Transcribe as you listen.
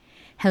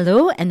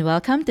Hello and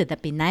welcome to the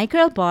Pinay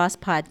Girl Boss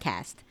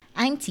podcast.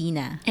 I'm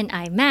Tina. And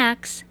I'm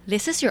Max.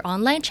 This is your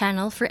online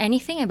channel for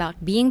anything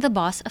about being the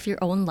boss of your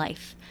own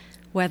life.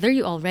 Whether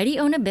you already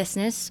own a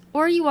business,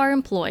 or you are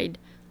employed,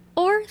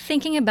 or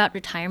thinking about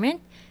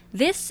retirement,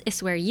 this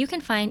is where you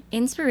can find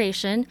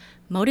inspiration,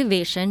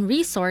 motivation,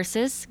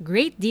 resources,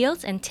 great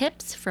deals, and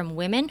tips from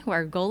women who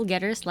are goal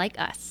getters like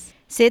us.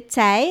 Sit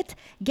tight,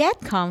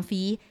 get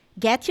comfy,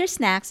 get your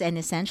snacks and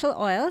essential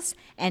oils,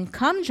 and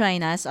come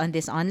join us on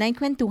this online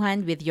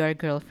kwentuhan with your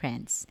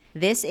girlfriends.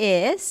 This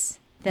is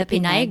The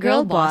Pinay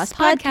Girl Boss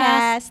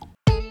Podcast.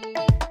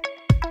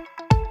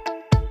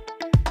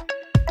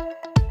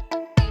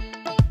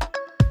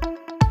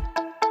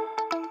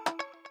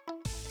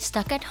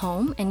 Stuck at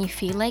home and you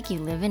feel like you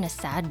live in a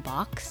sad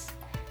box?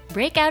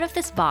 Break out of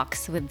this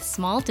box with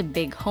small to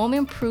big home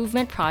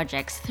improvement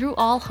projects through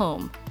All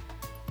Home.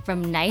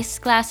 From nice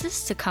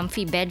glasses to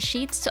comfy bed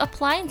sheets to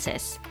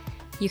appliances,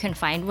 you can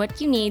find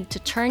what you need to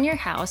turn your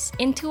house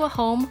into a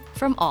home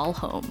from All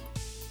Home.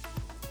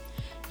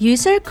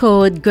 Use our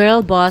code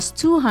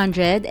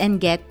GIRLBOSS200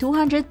 and get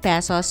 200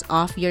 pesos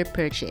off your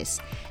purchase.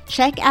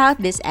 Check out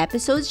this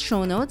episode's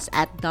show notes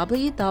at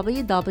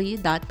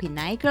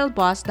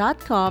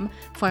www.pinaygirlboss.com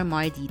for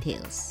more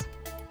details.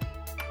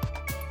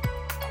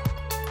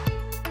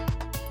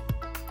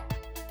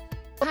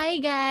 Hi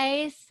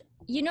guys!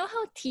 You know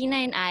how Tina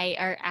and I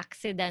are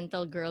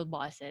accidental girl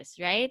bosses,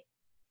 right?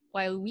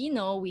 While we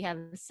know we have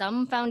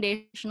some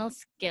foundational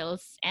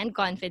skills and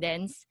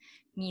confidence,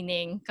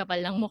 meaning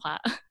kapal ng mukha,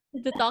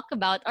 to talk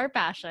about our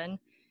passion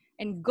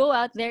and go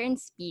out there and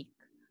speak,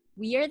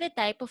 we are the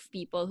type of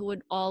people who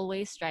would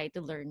always try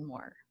to learn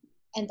more.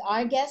 And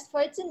our guest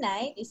for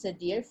tonight is a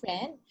dear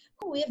friend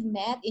whom we've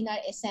met in our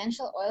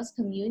Essential Oils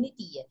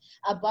community,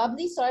 a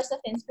bubbly source of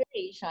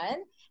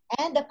inspiration,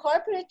 and a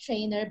corporate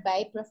trainer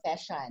by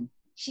profession.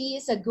 She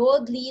is a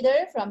gold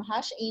leader from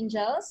Hush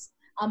Angels,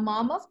 a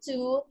mom of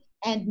two,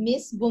 and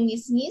Miss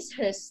Bungisngis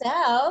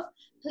herself.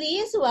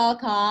 Please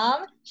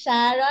welcome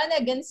Sharon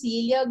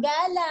Agoncillo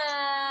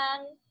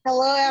Galang.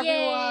 Hello,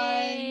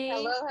 everyone. Yay!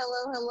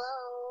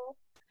 Hello.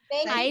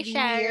 Thank Hi, you. to be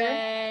here.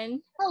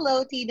 Sharon!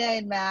 Hello, Tina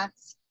and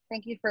Max.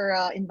 Thank you for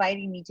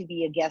inviting me to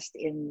be a guest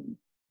in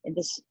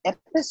this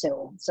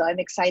episode. So I'm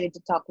excited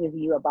to talk with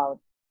you about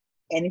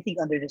anything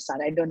under the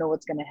sun. I don't know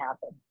what's going to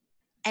happen.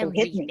 So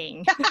hit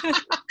me. Everything.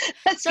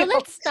 Let's So go.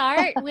 let's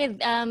start with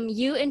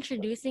you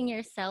introducing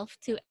yourself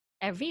to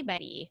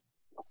everybody.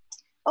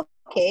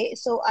 Okay,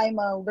 so I'm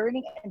a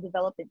learning and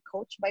development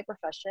coach by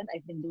profession.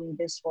 I've been doing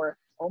this for,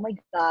 oh my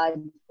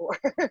God, for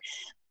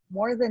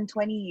more than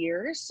 20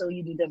 years. So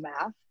you do the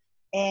math.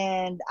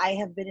 And I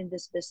have been in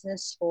this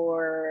business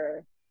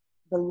for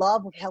the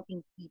love of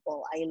helping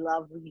people. I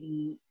love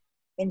really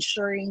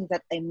ensuring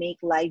that I make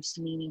lives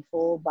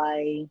meaningful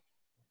by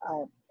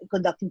uh,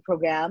 conducting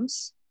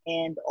programs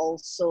and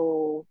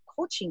also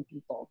coaching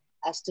people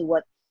as to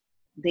what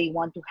they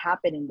want to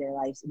happen in their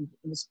lives in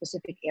a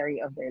specific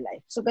area of their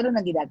life. So ganun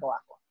ang ginagawa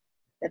ko.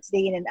 That's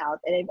day in and out.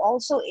 And I'm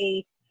also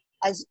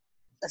as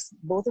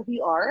both of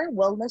you are,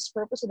 wellness,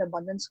 purpose, and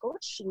abundance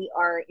coach. We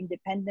are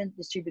independent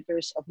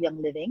distributors of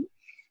Young Living.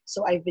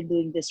 So I've been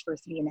doing this for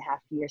 3.5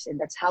 years, and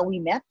that's how we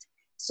met.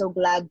 So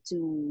glad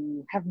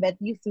to have met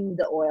you through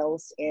the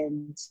oils,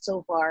 and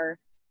so far,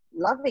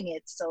 loving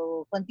it.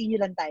 So continue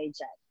lang tayo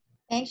dyan.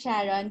 Thanks,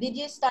 Sharon. Did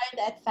you start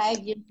at 5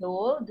 years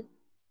old?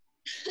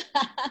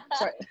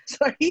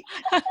 Sorry.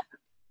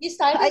 You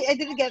started I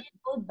didn't get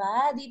old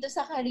ba? Dito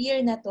sa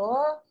career na to?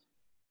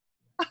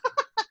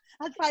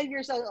 at 5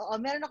 years old.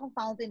 Meron akong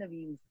fountain of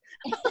youth.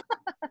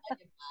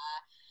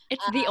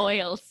 It's the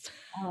oils.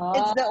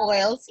 It's the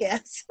oils,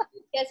 yes.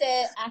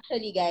 Kasi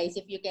actually, guys,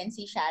 if you can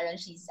see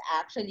Sharon, she's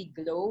actually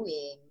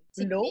glowing.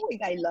 Glowing.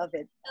 I love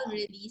it. We'll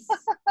release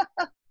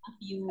a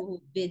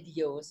few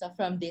videos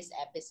from this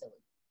episode.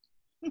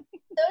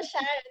 So,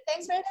 Sharon,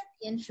 thanks for that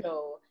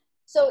intro.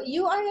 So,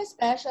 you are a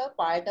special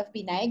part of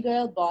Pinay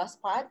Girl Boss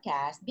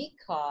podcast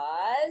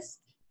because,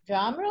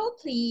 drum roll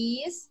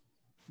please,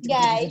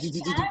 guys,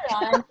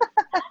 Sharon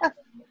is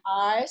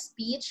our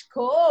speech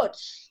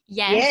coach.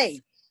 Yes.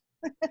 Yay.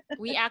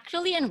 We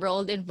actually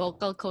enrolled in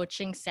vocal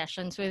coaching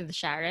sessions with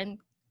Sharon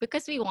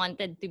because we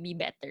wanted to be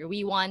better.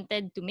 We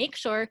wanted to make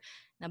sure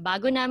na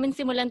bago namin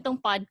simulan tong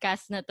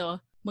podcast na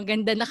to,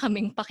 maganda na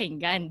kaming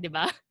pakinggan, di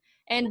ba?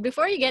 And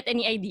before you get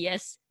any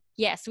ideas,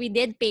 yes, we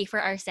did pay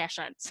for our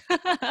sessions.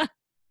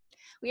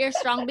 We are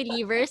strong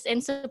believers in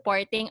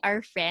supporting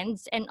our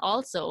friends, and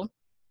also,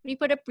 we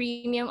put a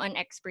premium on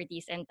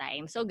expertise and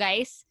time. So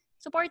guys,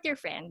 support your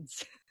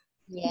friends.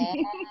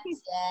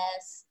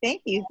 Yes.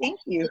 Thank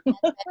you.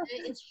 Whether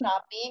it's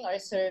shopping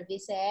or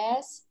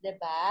services,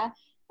 diba?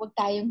 Huwag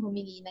tayong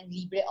humingi ng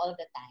libre all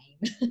the time.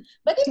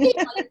 But if they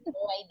want to,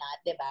 why not,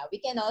 diba? We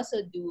can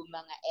also do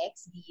mga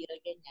ex-deal,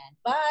 ganyan.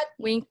 But,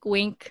 Wink,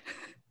 wink.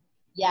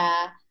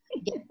 yeah,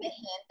 get the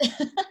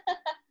hint.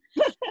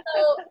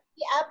 So,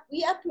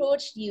 we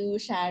approached you,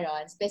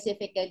 Sharon,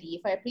 specifically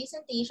for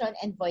presentation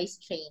and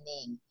voice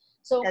training.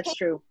 So, That's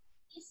true.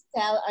 please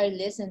tell our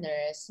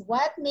listeners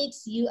what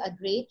makes you a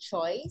great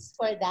choice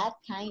for that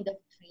kind of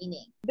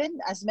training?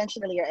 As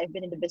mentioned earlier, I've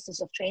been in the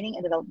business of training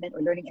and development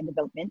or learning and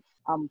development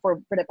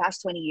for the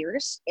past 20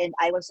 years. And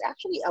I was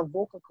actually a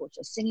vocal coach,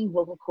 a singing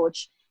vocal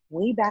coach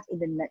way back in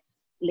the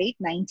late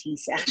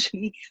 90s,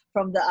 actually.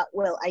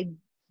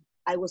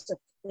 I was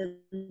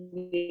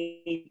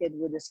affiliated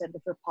with the Center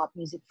for Pop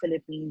Music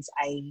Philippines.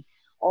 I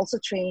also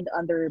trained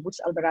under Butch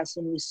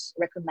Albarazin, who is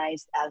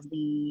recognized as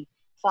the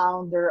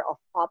founder of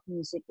pop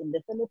music in the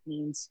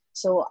Philippines.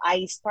 So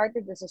I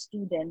started as a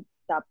student,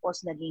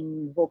 tapos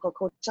naging vocal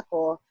coach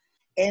ako.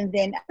 And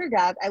then after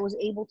that, I was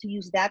able to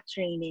use that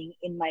training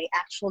in my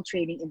actual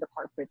training in the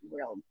corporate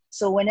world.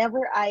 So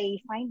whenever I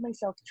find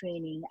myself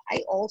training,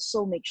 I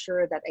also make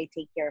sure that I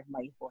take care of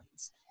my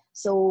voice.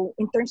 So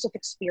in terms of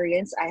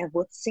experience, I have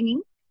both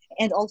singing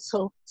and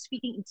also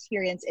speaking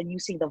experience and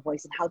using the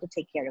voice and how to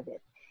take care of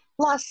it.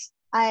 Plus,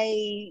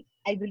 I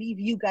believe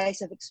you guys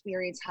have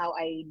experienced how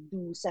I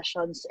do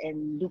sessions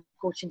and do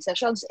coaching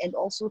sessions and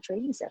also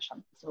training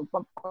sessions. So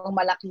pang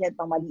malakihan,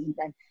 pang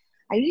maliitan,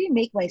 I really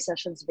make my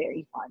sessions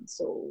very fun.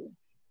 So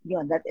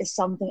yeah, that is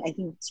something I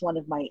think it's one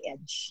of my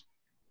edge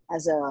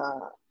as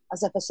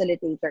a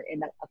facilitator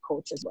and a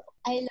coach as well.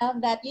 I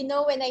love that. You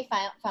know, when I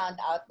found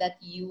out that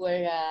you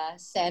were a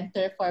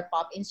center for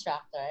pop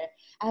instructor,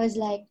 I was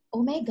like,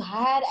 oh my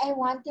God, I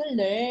want to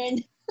learn.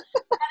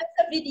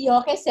 Sa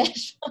videoke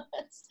sessions.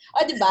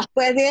 O, di ba?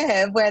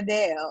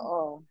 Pwede.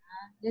 Oo.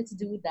 Let's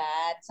do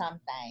that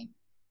sometime.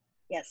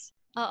 Yes.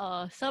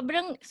 Oo,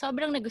 sobrang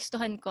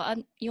nagustuhan ko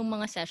yung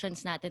mga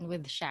sessions natin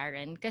with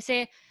Sharon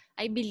kasi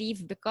I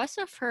believe because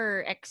of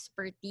her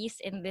expertise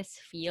in this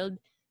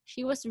field,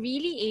 she was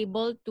really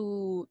able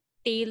to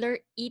tailor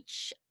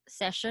each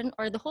session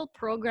or the whole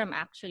program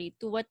actually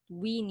to what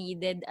we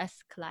needed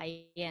as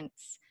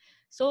clients.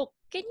 So,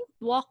 can you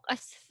walk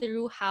us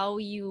through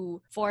how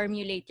you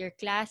formulate your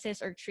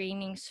classes or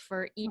trainings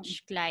for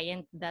each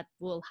client that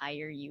will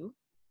hire you?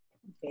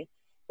 Okay.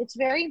 It's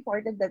very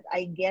important that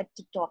I get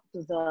to talk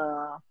to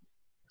the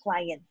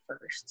client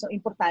first. So,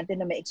 importante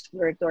na may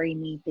exploratory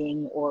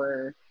meeting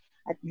or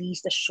at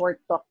least a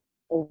short talk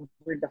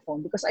over the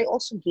phone because I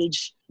also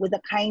gauge with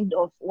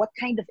what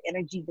kind of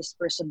energy this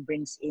person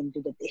brings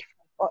into the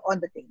table or on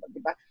the table,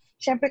 di ba?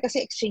 Syempre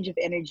kasi exchange of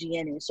energy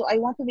yan eh. So, I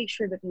want to make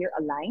sure that we're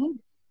aligned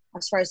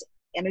as far as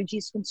energy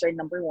is concerned,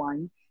 number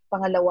one.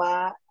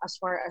 Pangalawa, as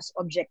far as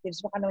objectives,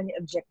 baka naman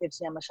yung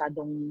objectives niya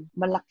masyadong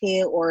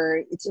malaki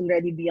or it's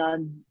already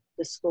beyond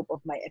the scope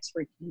of my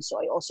expertise. So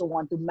I also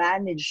want to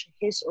manage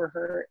his or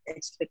her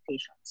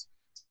expectations.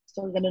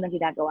 So ganun ang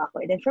ginagawa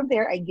ko. And then from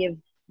there, I give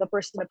the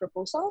person my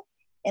proposal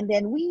and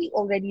then we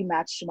already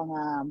match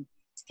mga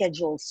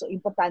schedules. So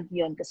importante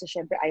yun kasi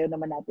syempre ayaw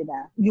naman natin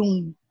na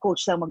yung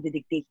coach lang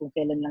magdidictate kung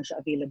kailan lang siya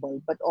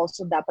available. But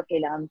also dapat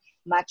kailangan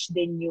match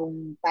din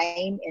yung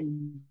time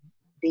and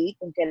date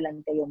kung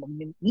kailan kayo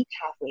mag-meet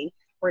halfway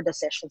for the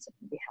sessions that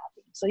we'll be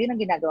having. So yun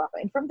ang ginagawa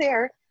ko. And from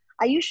there,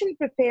 I usually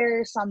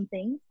prepare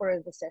something for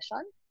the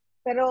session.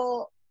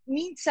 Pero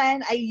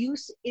minsan, I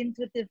use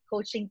intuitive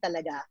coaching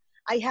talaga.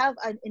 I have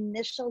an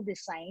initial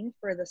design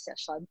for the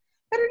session.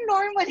 Pero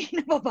normally,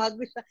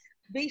 nababago siya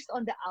based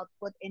on the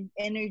output and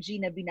energy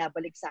na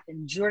binabalik sa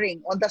akin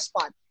on the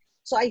spot.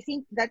 So I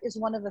think that is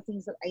one of the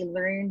things that I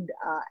learned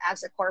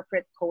as a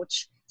corporate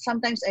coach.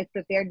 Sometimes I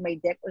prepared my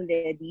deck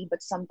already, but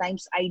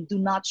sometimes I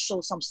do not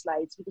show some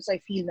slides because I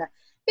feel na,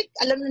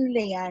 alam na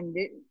nila yan.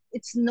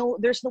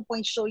 There's no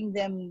point showing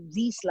them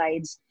these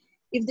slides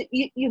if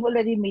you've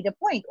already made a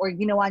point or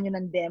ginawa nyo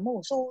ng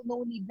demo. So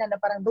no need na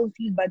parang don't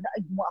feel bad na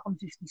ay gumawa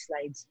akong 50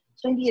 slides.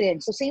 So hindi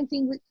rin. So same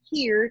thing with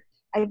here.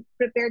 I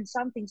prepared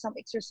some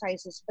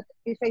exercises, but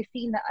if I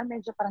feel na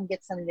medyo parang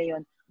gets na nila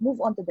yun, move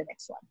on to the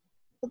next one.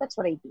 So that's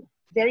what I do.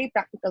 Very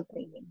practical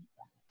training.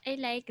 I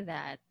like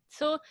that.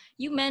 So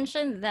you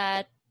mentioned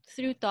that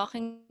through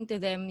talking to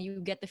them,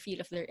 you get a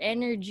feel of their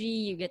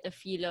energy, you get a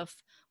feel of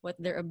what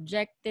their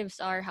objectives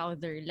are, how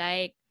they're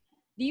like.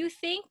 Do you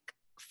think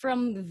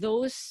from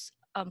those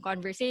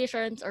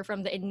conversations or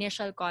from the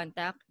initial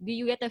contact, do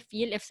you get a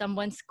feel if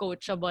someone's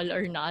coachable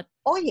or not?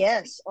 Oh,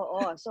 yes.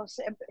 Oo. So,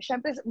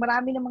 syempre,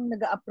 marami namang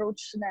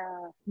nag-approach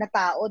na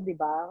tao, di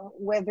ba?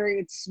 Whether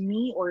it's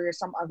me or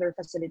some other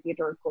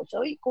facilitator or coach.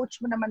 Oh,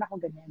 coach mo naman ako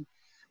ganyan.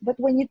 But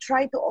when you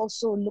try to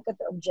also look at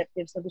the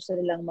objectives na gusto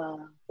nilang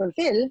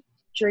ma-fulfill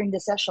during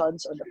the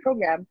sessions or the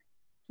program,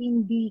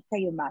 hindi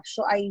kayo match.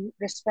 So, I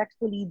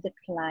respectfully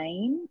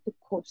decline to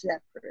coach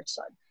that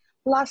person.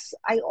 Plus,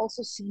 I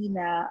also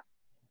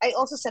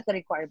set the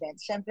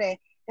requirements. Siyempre,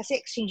 kasi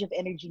exchange of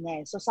energy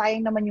na eh. So,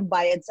 sayang naman yung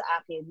bayad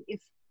sa akin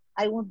if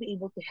I won't be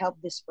able to help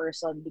this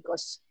person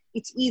because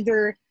it's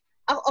either,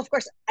 of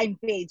course, I'm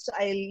paid. So,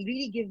 I'll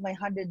really give my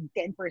 110%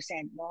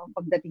 no,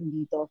 pagdating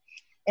dito.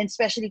 And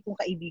especially kung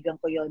kaibigan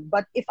ko yon.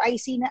 But if I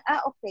see na,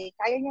 okay,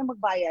 kaya niya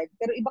magbayad,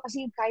 pero iba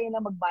kasi yung kaya na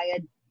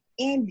magbayad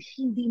and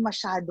hindi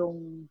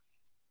masyadong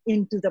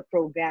into the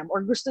program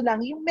or gusto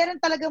lang, yung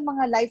meron talagang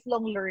mga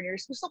lifelong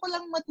learners, gusto ko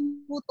lang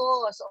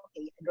matuto. So,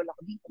 okay, enroll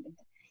ako dito.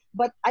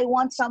 But I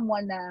want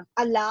someone na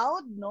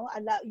allowed, no?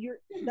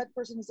 That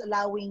person is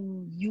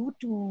allowing you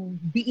to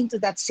be into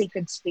that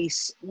sacred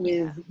space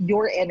with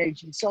your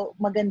energy. So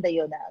maganda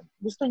yun na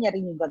gusto niya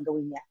rin yung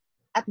gagawin niya.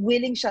 At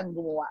willing siyang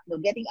gumawa, no?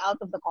 Getting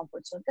out of the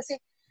comfort zone. Kasi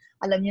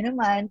alam niyo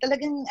naman,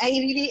 talagang I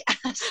really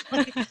ask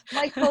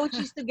my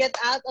coaches to get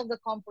out of the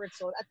comfort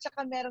zone. At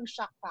saka merong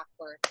shock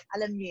factor.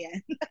 Alam niyo yan.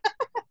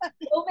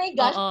 Oh my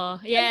gosh. Oo.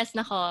 Yes,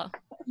 nako.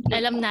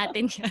 Alam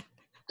natin yan.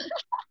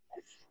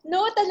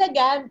 No,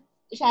 talaga,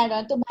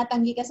 Sharon,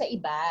 tumatanggi ka sa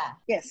iba.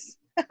 Yes.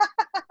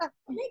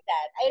 I like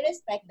that. I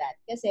respect that.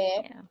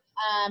 Kasi, Yeah.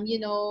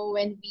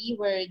 when we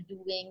were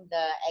doing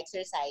the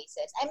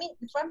exercises, I mean,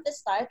 from the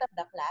start of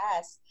the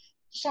class,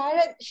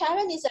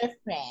 Sharon is our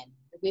friend.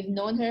 We've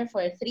known her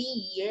for 3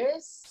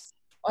 years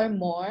or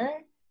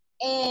more.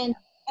 And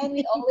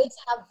we always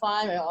have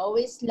fun. We're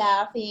always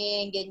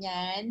laughing,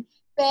 ganyan.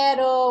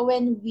 Pero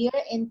when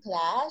we're in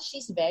class,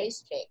 she's very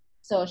strict.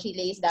 So she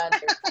lays down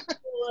her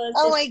rules.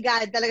 Oh my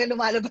God, talaga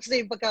lumalabas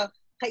na yung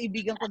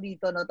pagkakaibigan ko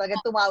dito, no? Talaga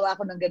tumawa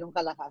ako ng ganung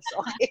kalakas.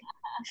 Okay.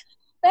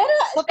 Pero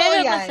Totoo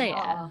yan.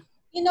 masaya.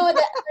 Oo.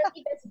 For me,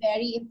 that's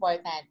very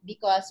important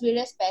because we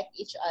respect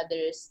each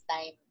other's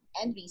time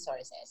and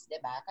resources,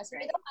 diba?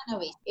 Kasi we don't wanna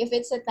waste. If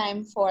it's a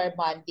time for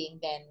bonding,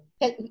 then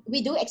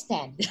we do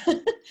extend.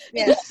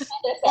 We do Yes.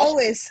 extend the session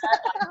Always. for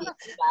bonding,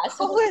 diba?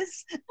 So, Always.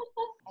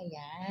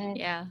 ayan.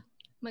 Yeah.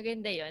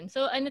 Maganda yon.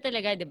 So, ano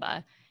talaga, di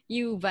ba?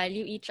 You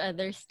value each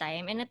other's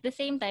time. And at the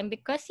same time,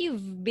 because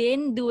you've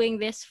been doing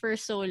this for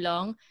so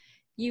long,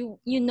 you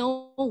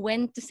know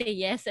when to say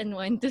yes and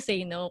when to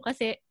say no.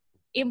 Kasi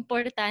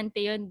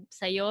importante yon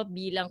sa'yo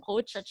bilang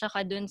coach at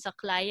saka dun sa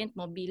client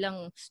mo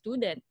bilang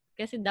student.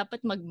 Kasi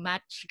dapat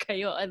mag-match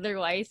kayo.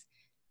 Otherwise,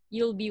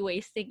 you'll be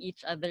wasting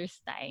each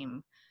other's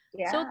time.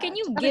 Yeah. So, can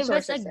you Saka give us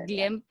a resources din, yeah.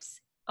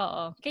 glimpse?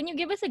 Can you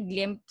give us a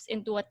glimpse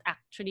into what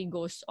actually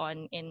goes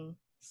on in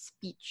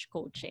speech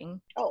coaching?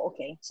 Oh,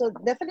 okay. So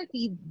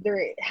definitely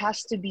there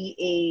has to be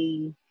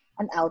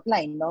an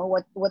outline, no?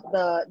 What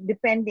the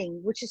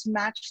depending which is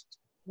matched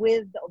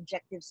with the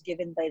objectives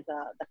given by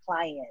the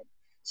client.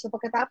 So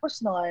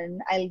pagkatapos nun,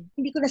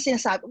 hindi ko na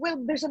sinasabi,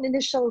 well, there's an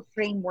initial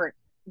framework.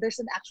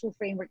 There's an actual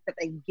framework that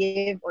I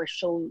give or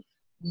show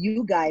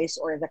you guys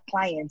or the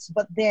clients.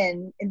 But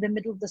then in the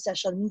middle of the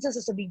session, minsan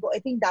sasabihin ko, I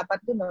think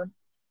dapat doon,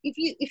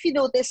 if you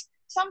notice,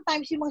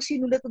 sometimes yung mga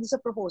sinulat doon sa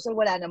proposal,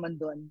 wala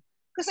naman doon.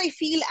 Because I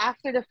feel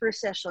after the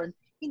first session,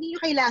 hindi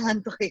nyo kailangan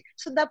to eh.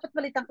 So, dapat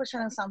palitan ko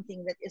siya ng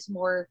something that is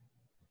more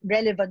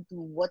relevant to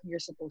what you're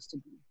supposed to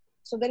do.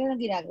 So, ganun ang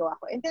ginagawa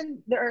ko. And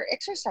then, there are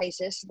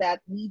exercises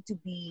that need to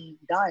be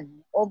done.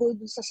 Although,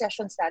 dun sa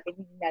sessions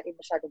natin, hindi natin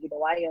masyado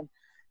ginawa yun.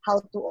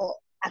 How to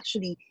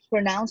actually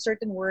pronounce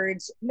certain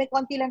words. May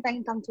konti lang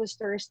tayong tongue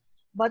twisters.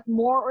 But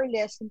more or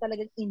less, kung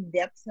talagang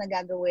in-depth na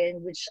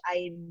gagawin, which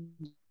I'm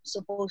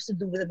supposed to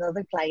do with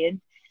another client,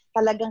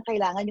 talagang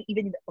kailangan yung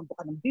even yung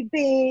pagbuka ng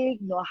bibig,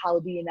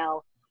 how do you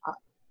now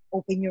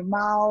open your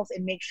mouth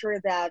and make sure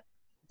that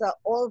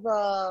all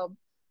the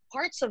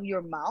parts of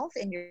your mouth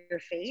and your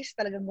face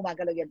talagang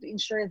gumagalaw yan to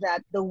ensure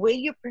that the way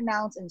you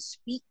pronounce and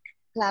speak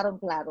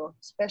klarong-klaro,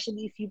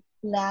 especially if you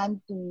plan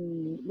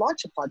to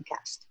launch a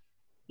podcast.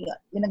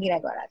 Yun ang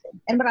ginagawa natin.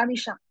 And marami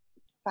siyang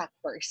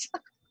factors.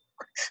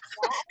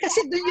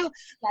 Kasi dun yung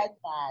Like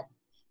that.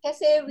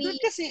 Kasi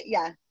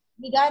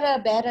we got a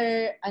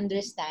better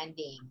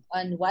understanding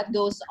on what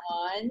goes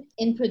on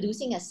in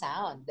producing a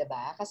sound,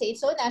 diba? Kasi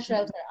it's so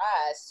natural for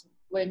us.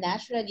 We're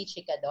naturally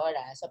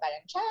chikadora. So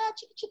parang,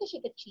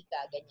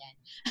 chika, ganyan.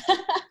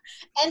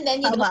 And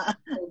then you don't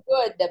feel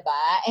good,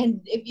 diba?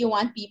 And if you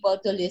want people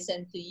to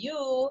listen to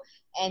you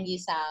and you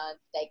sound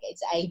like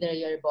it's either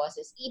your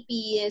boss's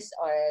EPs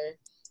or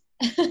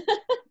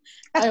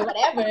or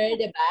whatever,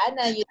 diba?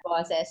 Na your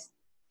boss's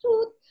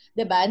truth,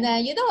 diba? Na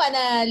you don't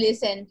wanna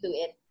listen to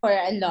it for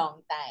a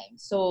long time.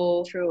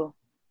 So, true.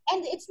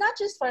 And it's not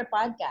just for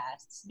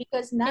podcasts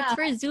because now it's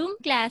for Zoom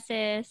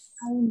classes.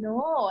 I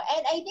know.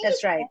 And I think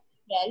that's right.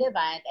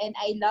 Relevant. And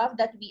I love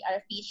that we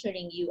are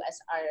featuring you as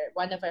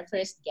one of our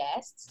first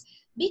guests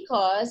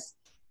because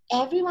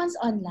everyone's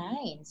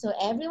online. So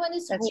everyone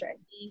is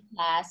holding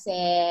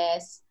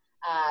classes,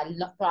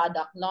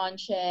 product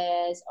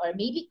launches, or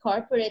maybe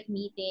corporate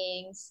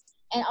meetings.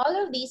 And all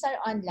of these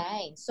are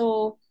online.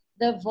 So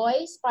the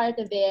voice part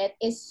of it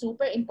is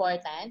super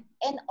important.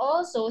 And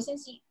also,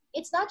 since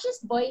it's not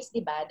just voice,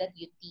 diba, that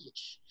you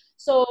teach.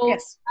 So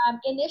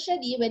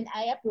initially, when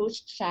I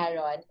approached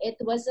Sharon, it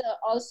was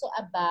also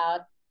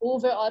about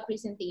overall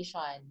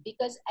presentation.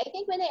 Because I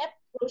think when I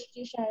approached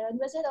you, Sharon,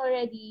 was it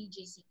already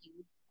GCQ?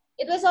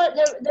 It was all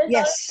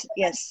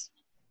Yes.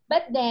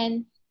 But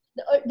then,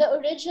 the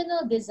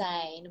original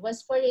design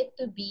was for it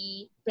to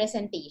be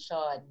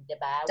presentation,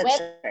 diba?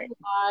 Whether you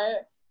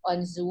are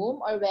on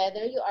Zoom or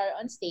whether you are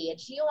on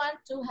stage, you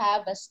want to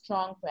have a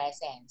strong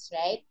presence,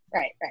 right?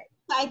 Right.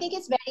 So I think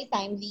it's very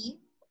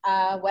timely.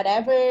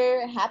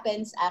 Whatever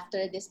happens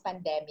after this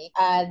pandemic,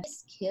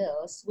 these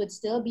skills would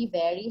still be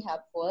very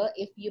helpful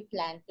if you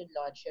plan to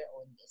launch your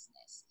own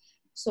business.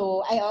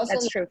 So I also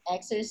That's like true.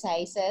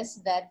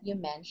 exercises that you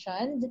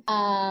mentioned.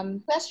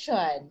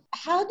 Question: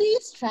 how do you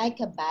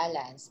strike a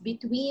balance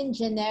between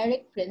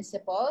generic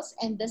principles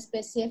and the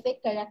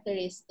specific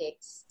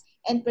characteristics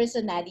and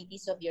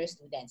personalities of your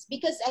students?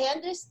 Because I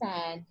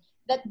understand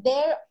that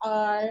there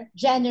are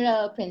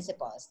general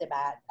principles,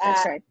 diba?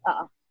 That's right.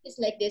 It's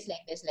like this,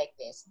 like this, like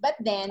this. But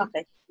then,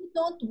 Okay. you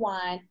don't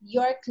want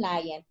your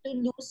client to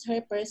lose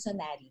her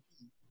personality,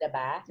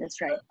 diba?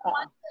 That's So right. you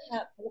want to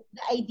help,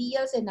 the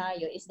ideal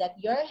scenario is that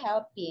you're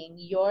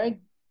helping your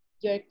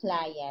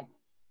client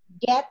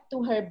get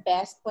to her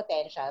best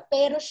potential,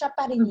 pero siya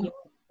pa rin Mhm.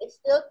 yun.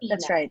 It's still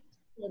That's Tina, right.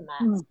 still Mhm.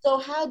 Max.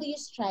 So how do you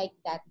strike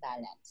that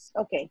balance?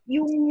 Okay.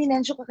 Yung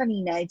minensyo ka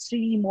kanina, it's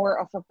really more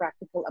of a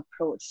practical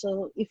approach.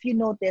 So if you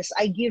notice,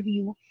 I give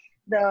you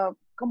the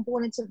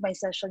components of my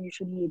session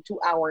usually 2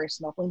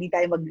 hours, no? Kung hindi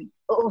tayo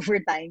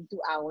mag-overtime,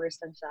 2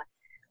 hours lang siya.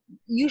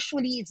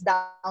 Usually, it's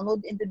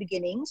download in the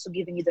beginning, so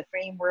giving you the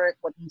framework,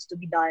 what needs to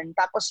be done,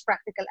 tapos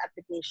practical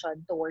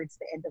application towards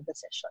the end of the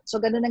session. So,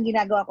 ganun ang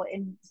ginagawa ko.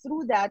 And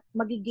through that,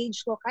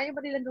 mag-gauge ko, kaya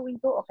ba nilang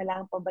gawin to o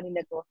kailangan pa ba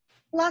nila to?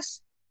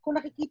 Plus, kung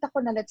nakikita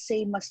ko na, let's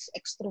say, mas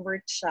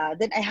extrovert siya,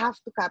 then I have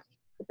to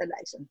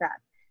capitalize on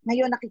that.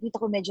 Ngayon,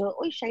 nakikita ko medyo,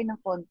 shy ng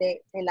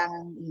konti,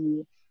 kailangan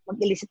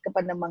mag-elicit ka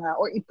pa ng mga,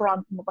 or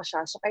i-prompt mo pa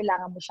siya. So,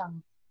 kailangan mo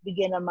siyang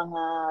bigyan ng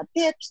mga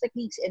tips,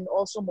 techniques, and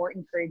also more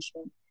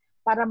encouragement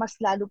para mas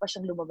lalo pa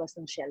siyang lumabas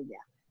ng shell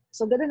niya.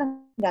 So, ganun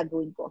ang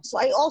gagawin ko.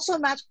 So, I also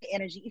match my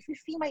energy. If you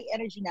feel my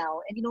energy now,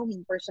 and you know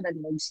me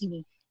personally, you see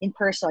me in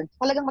person,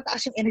 talagang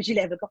mataas yung energy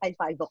level ko kahit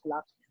 5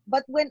 o'clock.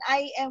 But when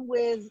I am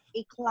with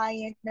a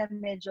client na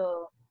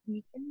medyo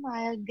weak and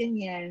mild,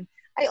 ganyan,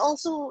 I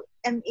also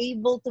am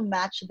able to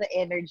match the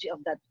energy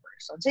of that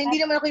person. So, hindi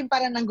naman ako yung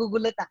parang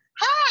nanggugulat na,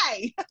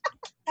 hi!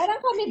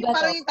 Parang kami Yung ba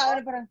parang to? yung tao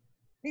na parang,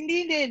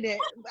 hindi.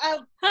 Take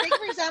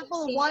for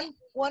example,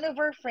 one of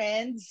our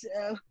friends,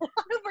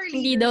 one of our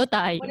Hindi daw leaders,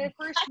 tayo. when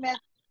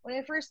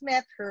I first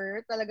met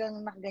her,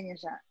 talagang nakaganyan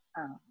siya.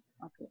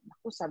 Okay.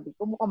 Naku, sabi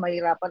ko, mukhang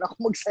mahirapan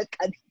ako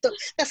magsalita dito.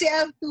 Kasi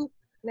I have to,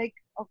 like,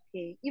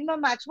 okay,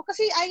 ima-match mo.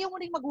 Kasi ayaw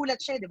mo rin magulat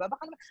siya, di ba?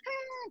 Baka naman,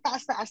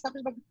 taas-taas. Tapos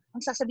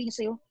ang sasabihin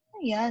sa'yo,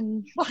 ayan,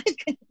 bakit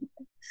ganyan?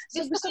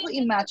 So, gusto ko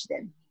i-match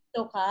din.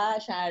 Ito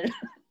ka, Sharon.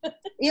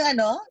 Yung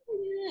ano?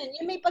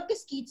 Yung may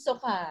pagka-schizo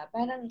ka.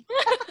 Parang,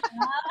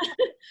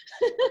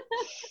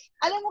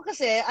 alam mo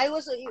kasi, I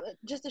was,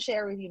 just to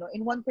share with you,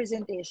 in one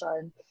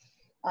presentation,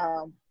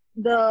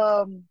 the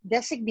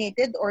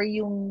designated or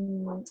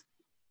yung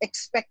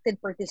expected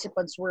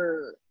participants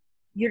were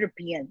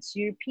Europeans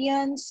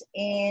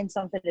and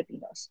some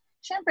Filipinos.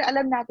 Siyempre,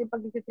 alam natin,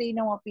 pag nag-train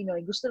ng mga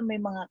Pinoy, gusto may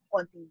mga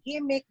konting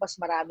gimmick, mas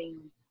maraming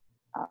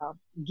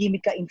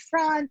gimmick ka in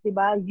front, di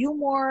ba?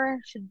 Humor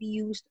should be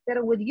used.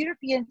 Pero with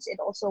Europeans and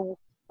also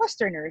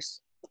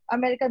Westerners,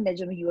 American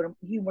medyo may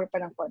humor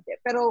pa ng konti.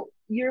 Pero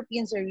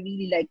Europeans are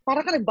really like,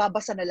 parang ka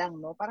nagbabasa na lang,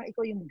 no? Parang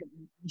ikaw yung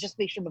just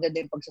make sure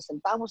maganda yung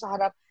pagsasalita mo sa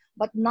harap,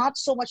 but not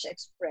so much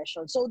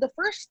expression. So the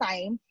first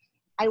time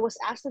I was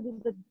asked to do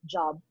the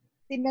job,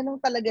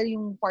 tinanong talaga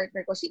yung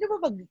partner ko, sino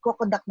ba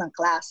mag-conduct ng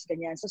class?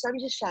 Ganyan. So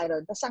sabi siya,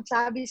 Sharon. Tapos ang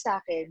sabi sa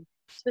akin,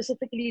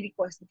 specifically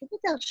requested, can you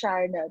tell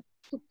Sharon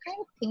to kind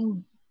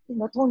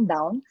of tone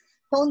down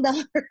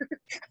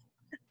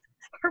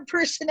her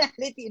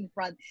personality in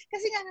front.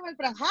 Kasi nga naman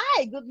parang,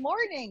 hi, good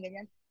morning,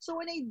 ganyan. So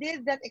when I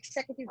did that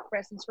executive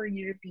presence for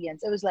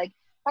Europeans, it was like,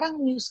 parang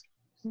news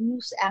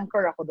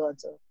anchor ako doon.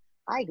 So,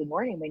 hi, good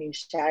morning, my name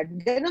is Sharon.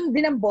 Ganon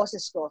din ang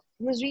boses ko.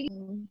 It was really,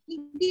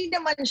 hindi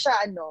naman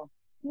siya,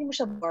 hindi mo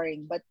siya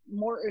boring, but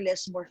more or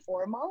less more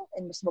formal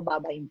and mas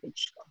mababa yung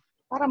pitch ko.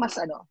 Para mas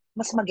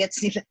magets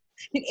nila.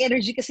 Yung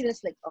energy kasi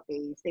that's like,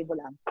 okay, stable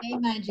lang.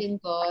 na-imagine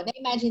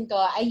ko,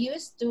 I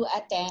used to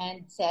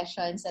attend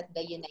sessions at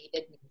the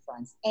United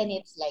Nations and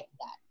it's like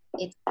that.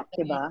 It's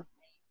Diba?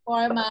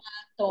 formal,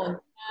 toned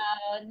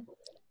down,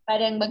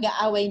 parang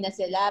mag-aaway na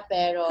sila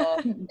pero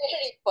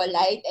very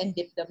polite and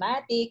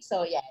diplomatic.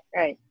 So yeah,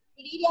 Right.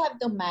 you really have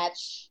to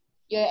match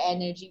your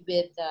energy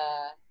with the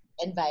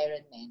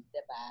environment,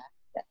 diba?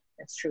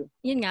 That's true.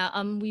 Yun nga,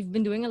 we've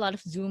been doing a lot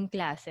of Zoom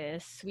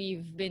classes.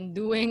 We've been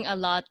doing a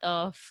lot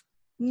of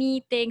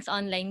meetings,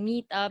 online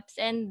meetups,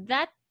 and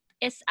that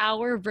is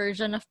our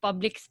version of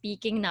public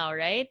speaking now,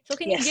 right? So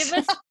can you Yes. give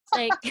us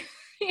like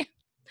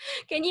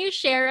can you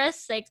share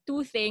us like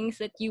 2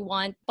 things that you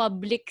want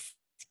public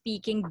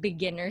speaking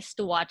beginners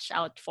to watch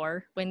out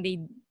for when they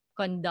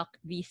conduct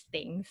these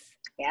things?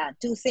 Yeah,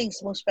 2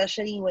 things, most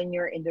especially when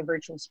you're in the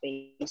virtual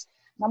space.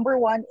 Number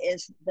 1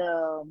 is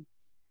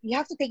you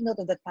have to take note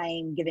of the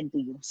time given to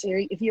you. So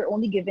if you're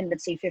only given,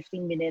 let's say,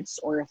 15 minutes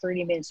or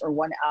 30 minutes or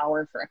 1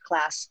 hour for a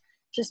class,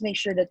 just make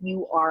sure that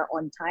you are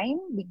on time,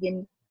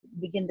 begin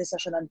the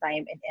session on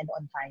time and end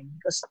on time.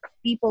 Because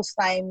people's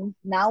time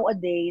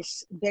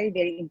nowadays, very,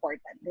 very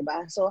important,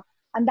 diba? So,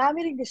 ang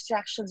dami ring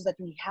distractions that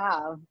we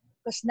have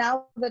because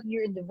now that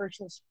you're in the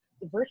virtual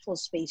virtual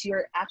space,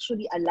 you're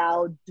actually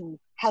allowed to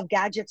have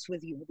gadgets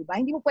with you. Diba?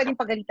 Hindi mo pwedeng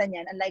pagalitan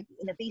yan. Unlike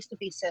in a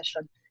face-to-face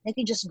session, you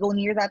can just go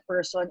near that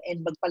person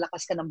and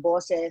magpalakas ka ng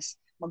boses,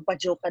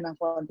 magpa-joke ka ng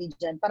konti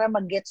dyan para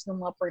mag-gets ng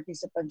mga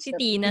participants Si na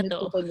Tina to.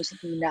 tinutukoy mo si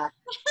Tina.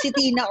 Si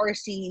Tina or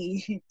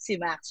si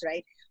Max,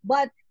 right?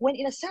 But when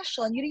in a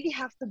session, you really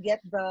have to get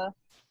the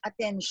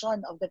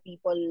attention of the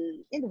people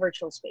in the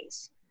virtual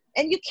space.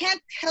 And you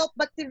can't help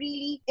but to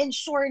really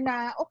ensure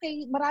na,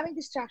 okay, maraming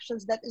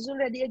distractions, that is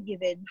already a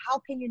given.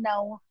 How can you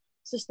now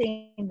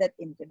sustain that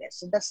interest?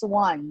 So that's the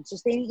one,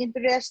 sustaining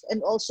interest,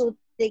 and also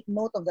take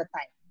note of the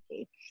time.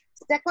 Okay.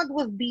 Second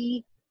would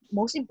be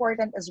most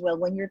important as well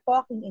when you're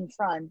talking in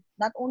front,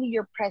 not only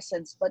your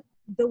presence, but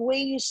the way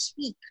you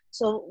speak.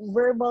 So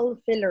verbal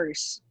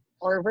fillers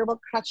or verbal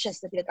crutches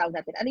na tinatawag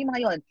natin. Ano yung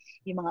mga yun?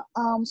 Yung mga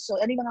so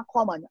ano yung mga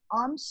common?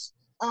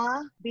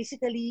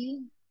 Basically,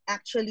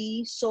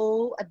 actually,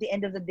 so at the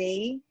end of the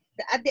day,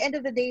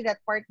 that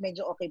part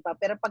medyo okay pa.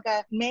 Pero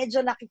pagka medyo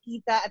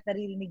nakikita at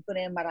naririnig ko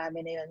na yung marami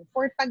na yun.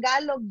 For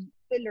Tagalog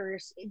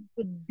fillers, it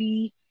could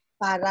be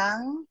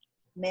parang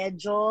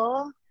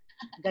medyo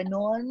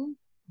ganon,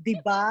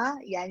 diba?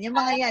 Yan, yung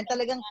mga yan.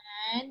 Talagang,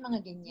 Mga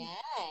ganyan.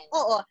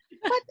 oo.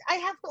 But I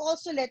have to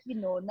also let you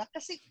know na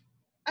kasi,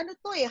 ano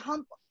to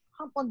hump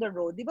on the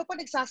road. Di ba pag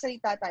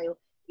nagsasalita tayo,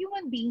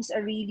 human beings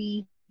are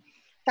really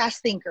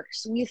fast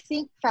thinkers. We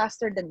think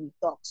faster than we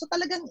talk. So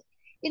talagang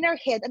in our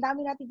head, ang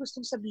dami natin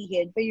gustong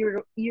sabihin, but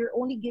you're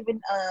only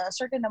given a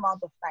certain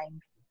amount of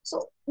time.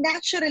 So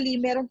naturally,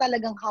 meron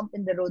talagang hump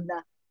in the road na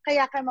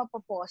kaya ka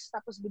mapapause,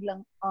 tapos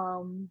biglang,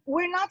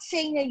 we're not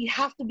saying that you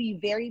have to be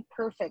very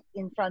perfect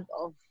in front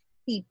of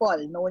people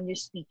when you're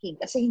speaking.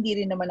 Kasi hindi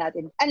rin naman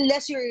natin,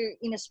 unless you're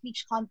in a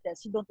speech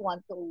contest, you don't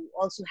want to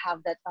also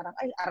have that parang,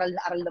 ay, aral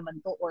na aral naman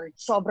to, or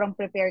sobrang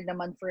prepared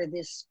naman for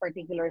this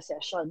particular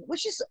session,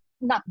 which is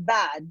not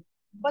bad.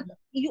 But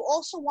you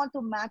also want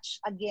to match,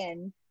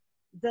 again,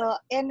 the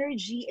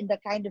energy and the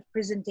kind of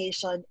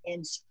presentation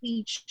and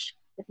speech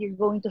that you're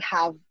going to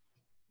have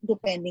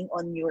depending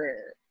on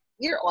your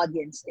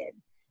audience then.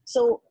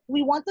 So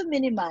we want to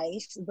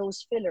minimize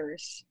those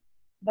fillers,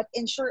 but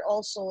ensure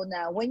also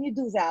na when you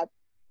do that,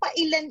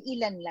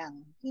 pailan-ilan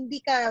lang. Hindi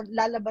ka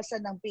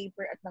lalabasan ng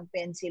paper at ng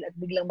pencil at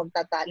biglang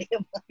magtatali.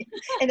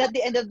 And at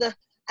the end of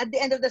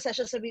the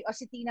session, sabi,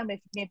 si Tina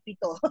may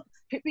pito.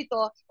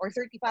 Pito or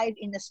 35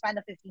 in the span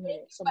of 15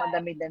 minutes. So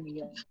madami-dami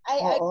yun.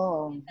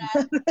 Oo.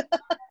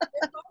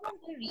 That's one of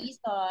the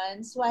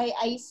reasons why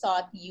I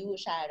sought you,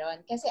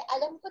 Sharon. Kasi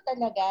alam ko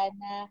talaga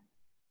na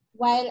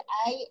while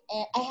I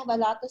have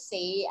a lot to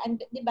say, and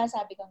di ba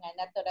sabi ko nga,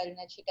 natural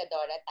na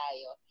chikadora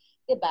tayo.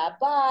 Di ba?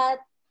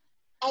 But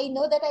I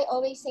know that I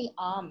always say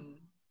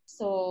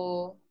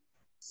So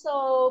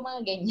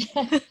mga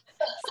ganyan.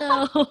 So,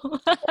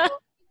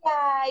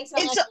 Guys,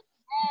 mga ganyan.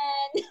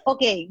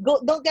 Okay,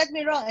 don't get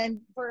me wrong,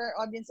 and for our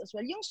audience as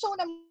well, yung so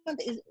naman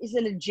is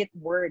a legit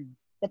word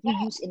that we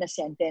use in a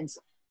sentence.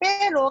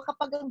 Pero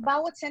kapag ang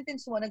bawat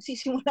sentence mo,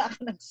 nagsisimula ka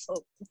ng so.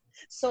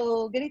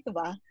 So, ganito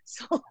ba?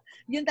 So,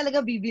 yun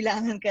talaga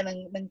bibilangan ka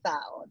ng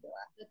tao, di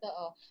ba?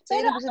 Totoo. So,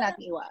 yun ang gusto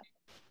natin iwas.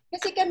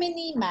 Kasi kami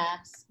ni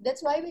Max,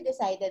 that's why we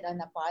decided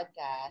on a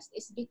podcast,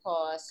 is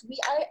because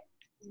we are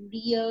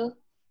real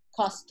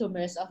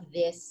customers of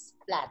this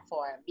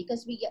platform.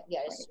 Because we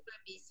are super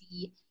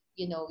busy,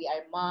 we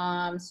are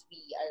moms,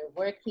 we are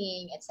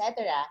working,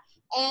 etc.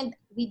 And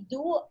we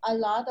do a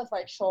lot of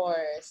our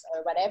chores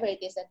or whatever it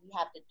is that we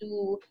have to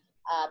do,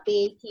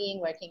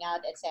 baking, working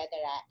out, etc.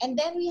 And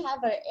then we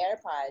have our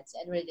AirPods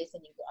and we're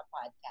listening to a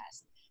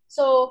podcast.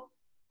 So,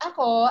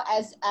 ako,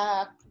 as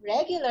a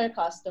regular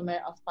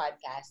customer of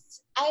podcasts,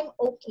 I'm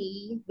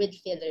okay with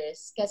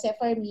fillers. Kasi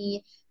for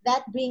me,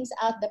 that brings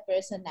out the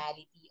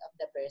personality of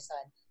the person.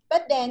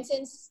 But then,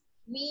 since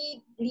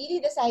we really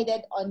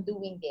decided on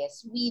doing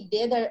this, we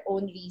did our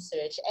own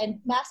research. And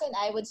Max and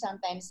I would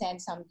sometimes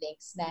send some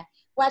links na,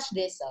 watch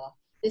this,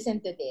 listen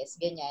to this,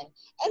 ganyan.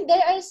 And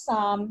there are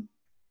some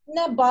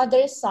na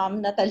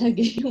bothersome na talaga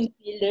yung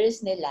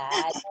fillers nila.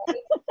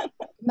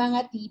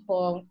 Mga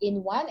tipong in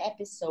one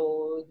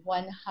episode,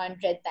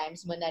 100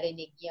 times mo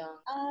narinig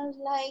yung,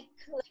 like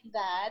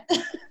that.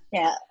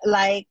 Yeah,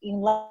 like,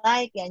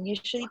 and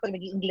usually pag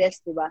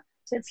nag-English, diba?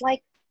 So it's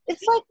like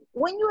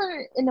when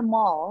you're in the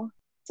mall,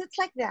 so it's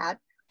like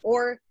that.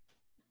 Or,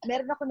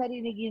 meron ako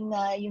narinig yung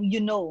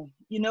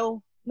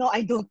no,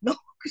 I don't know.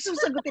 Gusto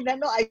sagutin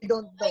na, no, I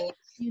don't know.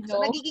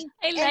 So, nagiging,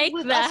 I like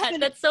that.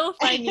 That's so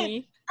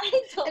funny.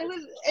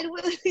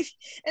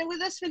 And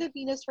with us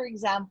Filipinos, for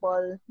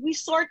example, we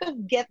sort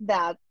of get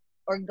that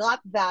or got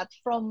that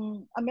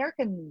from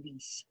American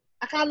movies.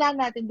 Akala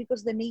natin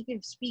because the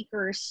native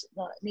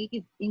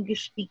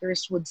English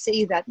speakers would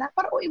say that, na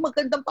parang, uy,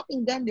 magandang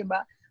pakinggan, di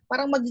ba?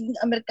 Parang magiging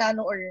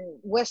Amerikano or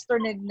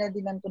Western na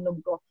din ang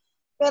tunog ko.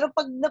 Pero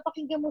pag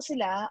napakinggan mo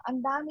sila,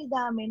 ang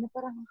dami-dami na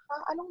parang,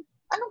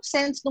 anong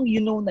sense nung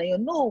na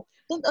yun? No,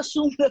 don't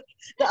assume that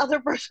the other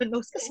person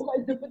knows kasi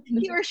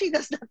he or she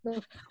does not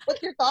know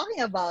what you're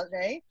talking about,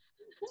 right?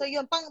 So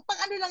yun, pang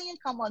ano lang yun,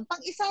 come on.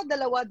 Pang isa,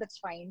 dalawa, that's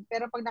fine.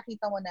 Pero pag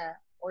nakita mo na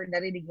or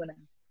narinig mo na,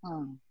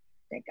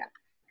 Teka.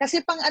 Kasi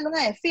pang ano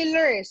nga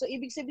filler. So,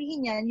 ibig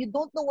sabihin yan, you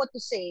don't know what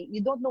to say.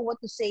 You don't know what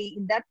to say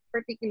in that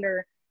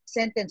particular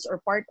sentence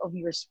or part of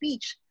your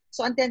speech.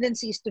 So, ang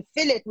tendency is to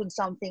fill it with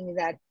something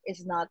that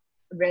is not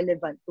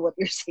relevant to what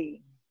you're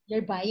saying.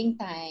 You're buying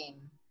time.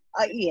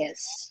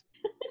 Yes.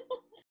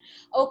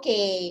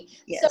 Okay.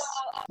 Yes. So,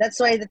 that's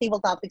why the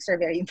table topics are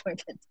very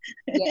important.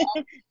 yeah,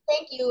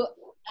 thank you.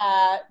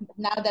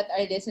 Now that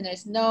our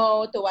listeners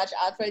know to watch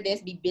out for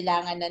this,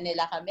 bibilangan na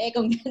nila kami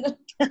kung gano'n.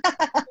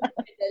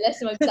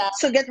 Madalas magsabi.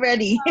 So get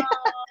ready.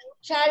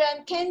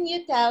 Sharon, can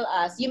you tell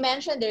us, you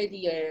mentioned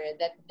earlier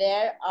that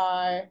there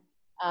are,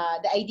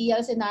 the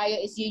ideal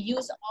scenario is you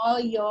use all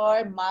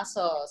your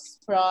muscles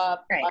from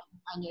Right.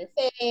 on your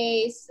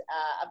face,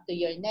 up to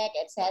your neck,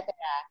 etc.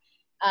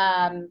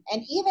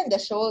 And even the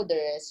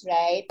shoulders,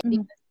 right?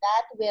 Mhm. Because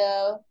that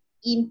will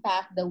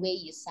impact the way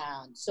you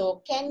sound.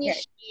 So can you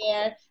Right.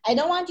 share, I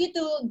don't want you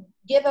to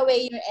give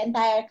away your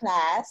entire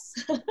class,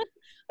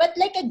 but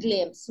like a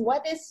glimpse,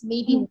 what is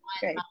maybe one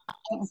Right.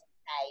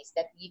 exercise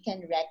that you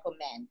can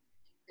recommend?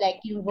 Like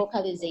yung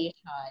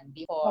vocalization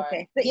before.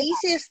 Okay. The Yeah.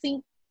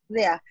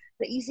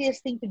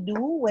 easiest thing to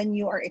do when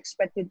you are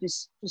expected to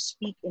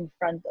speak in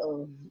front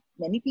of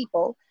many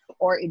people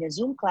or in a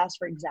Zoom class,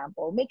 for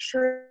example, make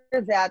sure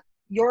that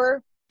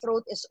your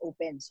throat is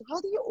open. So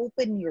how do you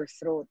open your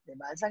throat,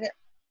 diba? It's like,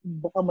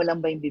 buka mo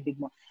lang ba yung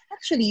bibig mo?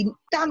 Actually,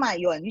 tama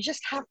yon. You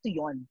just have to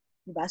yawn,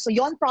 diba? So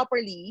yawn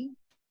properly.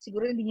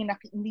 Siguro hindi niyo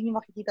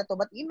makikita to,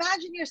 but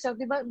imagine yourself,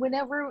 diba,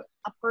 whenever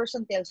a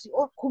person tells you,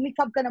 oh,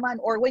 humikab ka naman,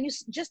 or when you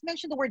just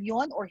mention the word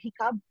yawn or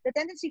hikab, the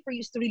tendency for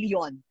you is to really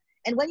yawn.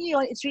 And when you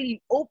yawn, it's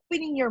really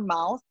opening your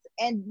mouth,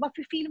 and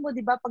mafe-feel mo,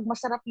 diba, pag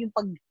masarap yung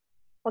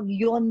pag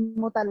yawn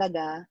mo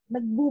talaga,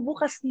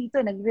 nagbubukas dito,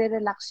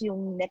 nagre-relax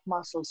yung neck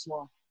muscles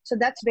mo. So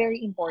that's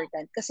very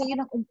important kasi yun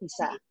ang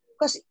umpisa.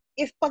 Because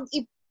if pag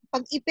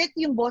ipit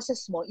yung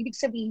boses mo, ibig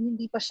sabihin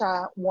hindi pa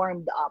siya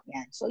warmed up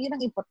yan. So yun ang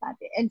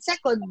importante. And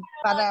second,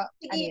 para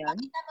Sige, ano yun?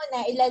 pakita mo na,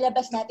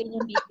 ilalabas natin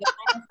yung video.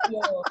 Ano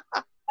sa'yo?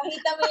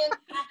 Pakita mo yung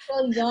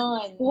actual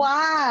yawn.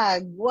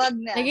 Wag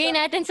na. Lagay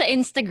natin sa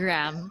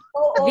Instagram.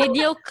 Oo.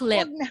 Video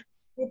clip. Wag na.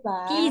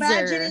 Diba?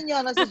 Teaser. Imagine niyo,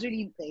 no, this is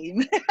really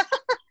lame.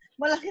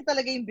 Malaki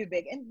talaga yung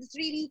bibig. And it's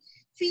really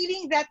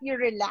feeling that you're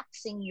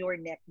relaxing your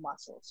neck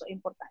muscle. So,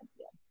 importante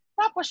yan.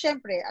 Tapos,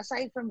 syempre,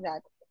 aside from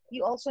that,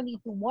 you also need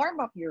to warm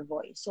up your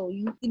voice. So,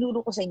 yung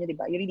tinuro ko sa inyo, di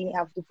ba? You really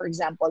have to, for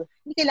example,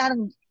 hindi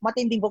kailangan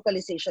matinding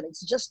vocalization.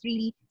 It's just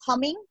really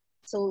humming.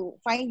 So,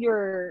 find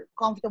your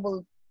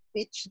comfortable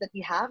pitch that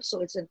you have.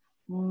 So, it's so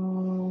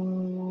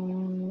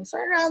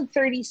around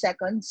 30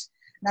 seconds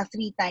na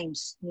 3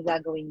 times yung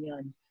gagawin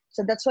yun.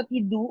 So, that's what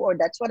you do, or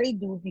that's what I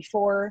do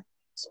before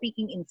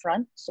speaking in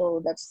front. So,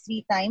 that's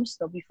 3 times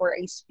before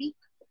I speak.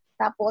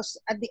 Tapos,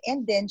 at the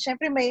end din,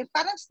 syempre may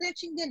parang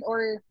stretching din,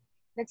 or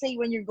let's say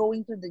when you're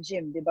going to the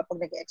gym, di ba, pag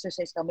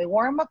nag-exercise ka, may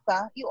warm-up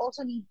ka, you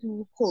also need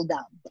to cool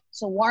down.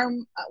 So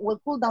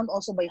will cool down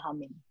also by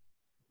humming.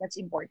 That's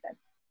important.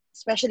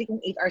 Especially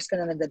kung 8 hours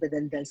ka na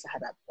nagdadadaldal sa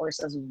harap or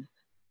sa Zoom.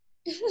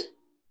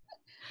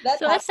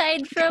 So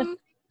aside from,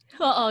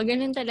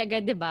 ganun talaga,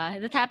 di ba?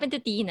 That happened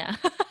to Tina.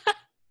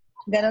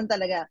 Ganon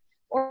talaga.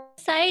 Or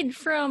Aside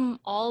from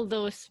all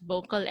those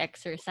vocal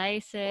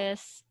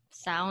exercises,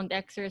 sound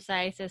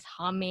exercises,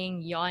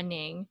 humming,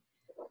 yawning,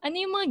 ano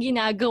yung mga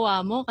ginagawa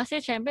mo? Kasi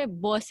syempre,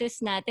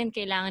 boses natin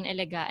kailangan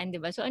alagaan, di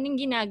ba? So,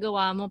 anong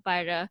ginagawa mo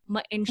para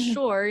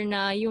ma-ensure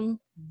na yung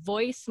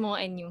voice mo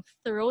and yung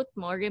throat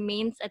mo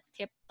remains at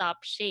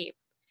tip-top shape?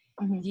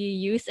 Do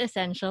you use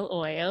essential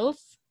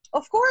oils?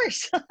 of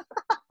course.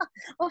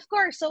 Of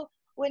course. So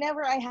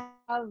whenever I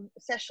have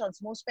sessions,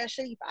 most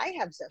especially if I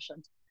have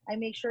sessions, I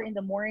make sure in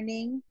the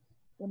morning,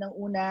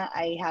 unang-una,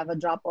 I have a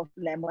drop of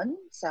lemon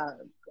sa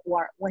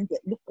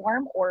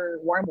lukewarm or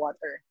warm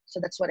water. So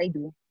that's what I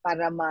do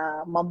para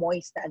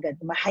ma-moist na agad,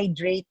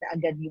 ma-hydrate na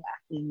agad yung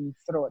aking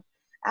throat.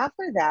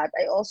 After that,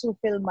 I also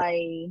fill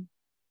my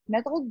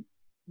metal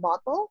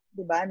bottle,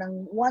 di ba,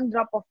 ng 1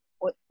 drop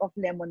of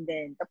lemon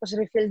din. Tapos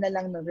refill na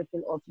lang ng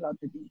refill all throughout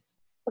the day.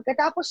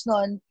 Pagkatapos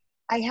nun,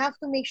 I have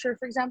to make sure,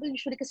 for example,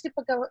 usually kasi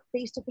pagka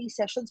face-to-face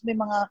sessions, may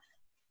mga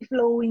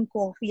flowing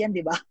coffee yan,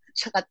 di ba?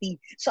 Tsaka tea.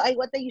 So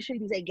what I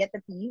usually do is I get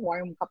a tea,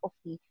 warm cup of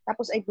tea,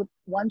 tapos I put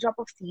 1 drop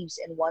of thieves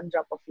and 1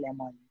 drop of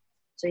lemon.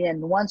 So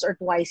yan, once or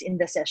twice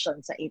in the session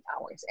sa 8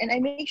 hours. And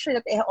I make sure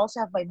that I also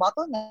have my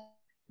bottle na,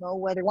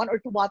 whether 1 or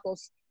 2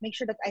 bottles, make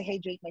sure that I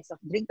hydrate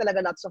myself. Drink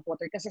talaga lots of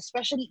water kasi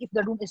especially if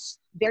the room is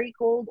very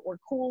cold or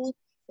cool,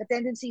 the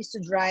tendency is to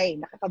dry.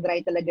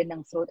 Nakaka-dry talaga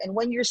ng throat. And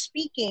when you're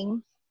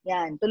speaking,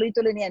 yan,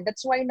 tuloy-tuloy na yan.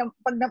 That's why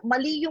pag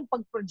mali yung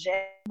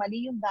pag-project,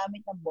 mali yung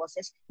gamit ng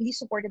boses, hindi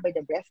supported by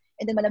the breath,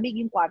 and then malamig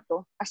yung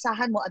kwarto,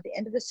 asahan mo at the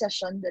end of the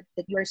session that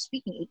you are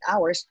speaking 8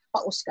 hours,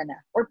 paus ka na.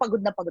 Or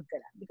pagod na pagod ka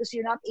na. Because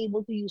you're not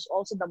able to use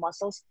also the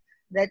muscles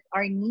that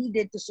are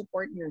needed to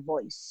support your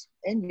voice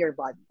and your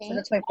body. So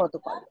that's my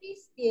protocol.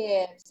 These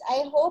tips.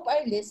 I hope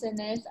our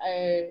listeners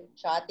are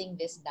jotting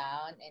this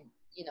down and,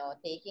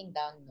 taking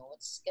down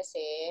notes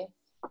kasi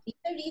these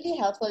are really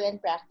helpful and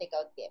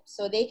practical tips.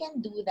 So they can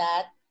do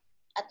that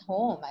at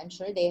home. I'm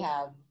sure they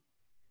have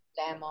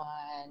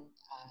lemon,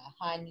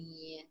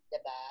 honey,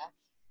 diba?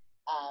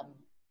 Um,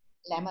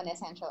 lemon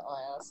essential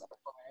oils, of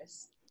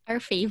course. Our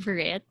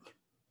favorite.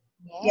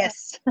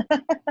 Yes.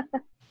 Yes.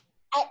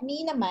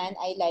 Me naman,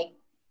 I like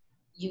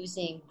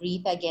using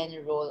Breathe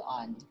Again Roll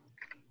On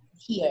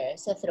here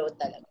sa throat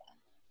talaga.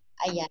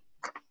 Ayan.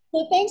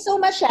 So thanks so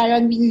much,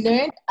 Sharon. We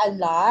learned a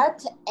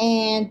lot,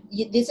 and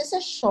this is a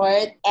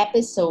short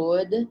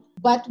episode,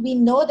 but we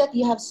know that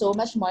you have so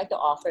much more to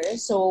offer.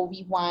 So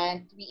we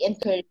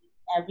encourage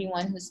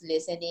everyone who's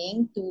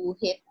listening to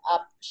hit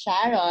up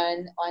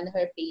Sharon on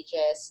her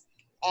pages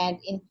and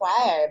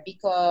inquire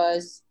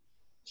because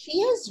she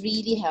has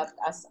really helped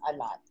us a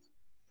lot.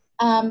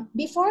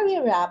 Before we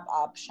wrap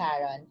up,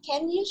 Sharon,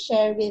 can you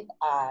share with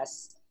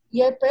us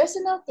your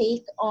personal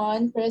take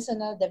on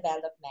personal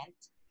development?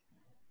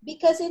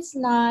 Because it's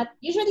not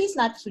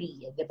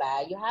free,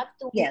 diba? You have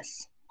to,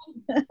 Yes.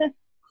 of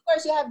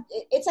course,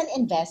 it's an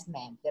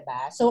investment,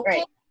 diba? So can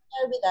Right. you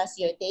share with us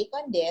your take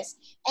on this?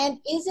 And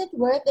is it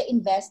worth the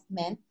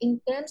investment in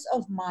terms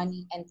of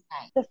money and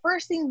time? The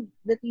first thing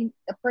that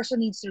a person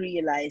needs to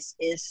realize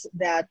is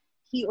that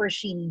he or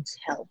she needs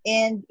help.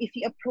 And if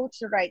you approach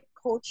the right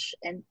coach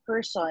and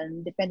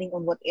person, depending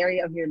on what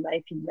area of your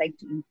life you'd like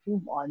to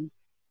improve on,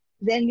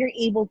 then you're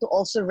able to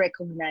also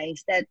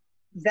recognize that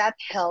that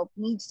help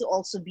needs to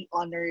also be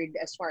honored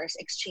as far as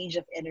exchange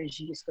of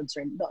energy is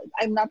concerned. No,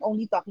 I'm not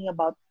only talking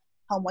about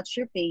how much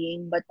you're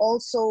paying, but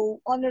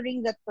also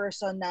honoring that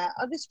person na,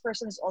 oh, this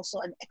person is also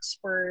an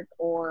expert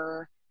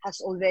or has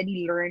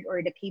already learned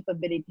or the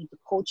capability to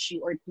coach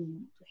you or to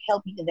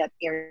help you in that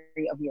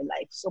area of your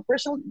life. So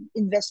personal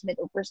investment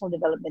or personal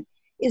development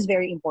is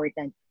very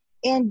important.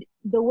 And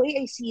the way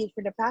I see it,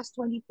 for the past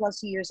 20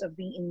 plus years of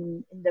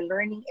being in the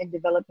learning and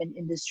development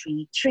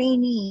industry,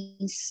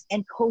 trainees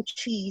and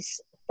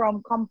coaches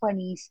from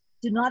companies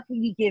do not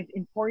really give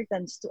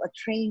importance to a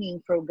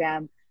training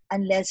program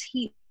unless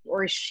he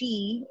or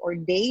she or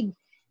they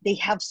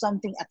have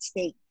something at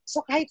stake.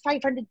 So kahit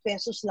 500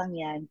 pesos lang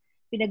yan,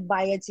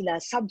 pinagbayad sila,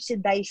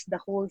 subsidize the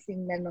whole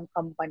thing na ng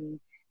company,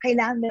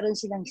 kailangan meron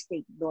silang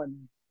stake doon.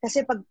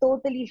 Kasi pag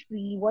totally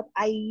free, what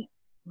I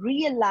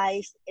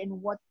realized and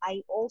what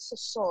I also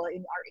saw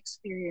in our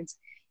experience,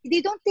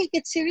 they don't take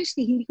it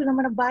seriously. Hindi ko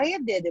naman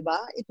nabayad di ba?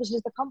 It was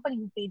just the company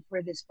who paid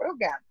for this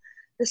program.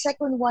 The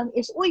second one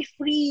is, oy,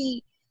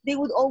 free. They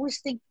would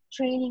always think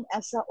training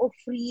as a, oh,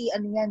 free,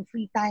 ano yan,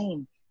 free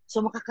time.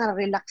 So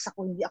makaka-relax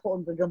ako, hindi ako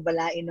ang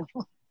gagambalain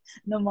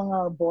ng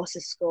mga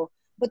bosses ko.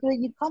 But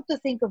when you come to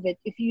think of it,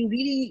 if you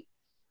really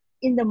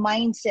in the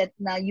mindset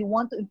na you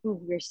want to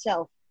improve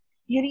yourself,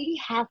 you really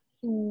have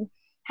to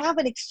have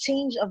an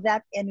exchange of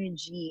that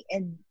energy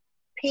and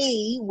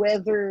pay,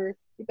 whether,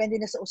 depende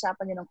na sa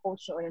usapan niya ng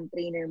coach or ng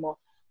trainer mo,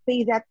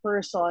 pay that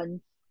person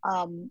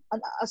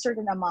a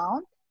certain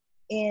amount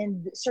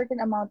and certain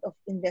amount of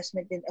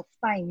investment and of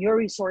time, your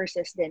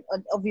resources then,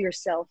 of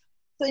yourself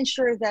to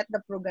ensure that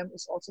the program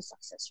is also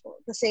successful.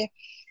 Kasi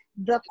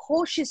the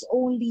coach is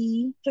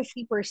only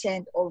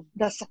 50% of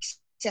the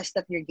success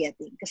that you're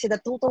getting. Kasi the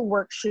total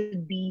work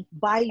should be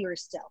by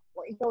yourself.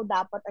 Or ikaw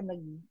dapat ang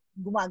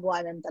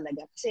gumagawa ng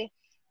talaga. Kasi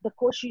the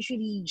coach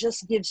usually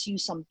just gives you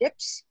some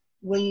tips,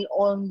 will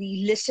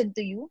only listen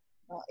to you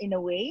in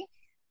a way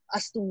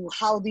as to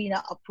how do you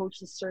na approach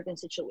this certain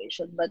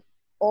situation. But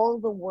all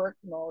the work,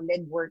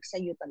 lead work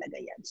sa'yo talaga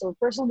yan. So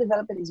personal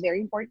development is very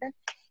important.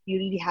 You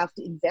really have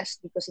to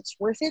invest because it's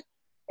worth it.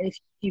 And if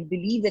you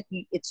believe that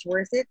it's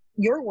worth it,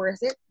 you're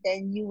worth it,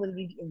 then you will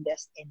really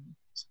invest in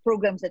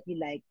programs that you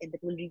like and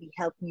that will really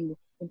help you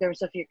in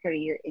terms of your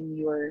career in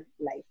your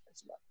life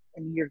as well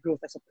and your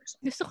growth as a person.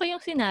 Gusto ko yung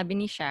sinabi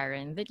ni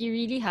Sharon that you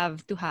really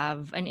have to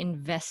have an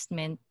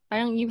investment.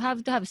 Parang you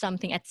have to have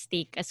something at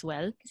stake as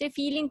well. Kasi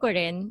feeling ko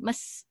rin,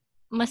 mas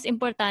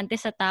importante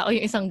sa tao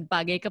yung isang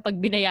bagay kapag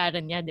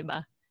binayaran niya, di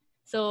ba?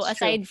 So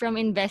aside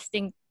from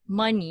investing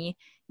money,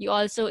 you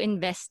also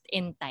invest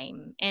in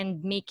time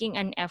and making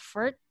an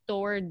effort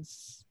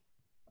towards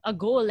a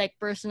goal like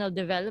personal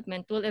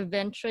development will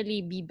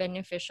eventually be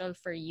beneficial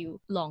for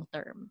you long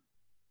term.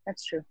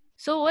 That's true.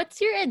 So what's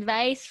your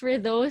advice for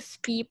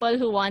those people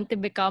who want to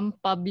become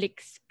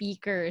public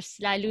speakers,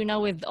 lalo na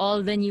with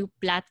all the new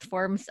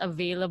platforms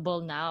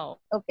available now?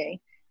 Okay.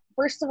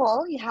 First of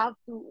all, you have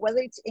to,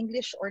 whether it's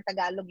English or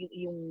Tagalog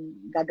yung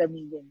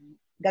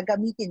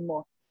gagamitin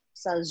mo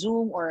sa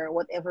Zoom or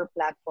whatever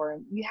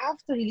platform, you have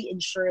to really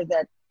ensure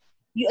that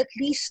you at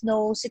least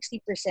know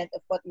 60%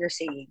 of what you're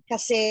saying.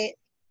 Kasi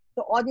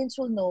the audience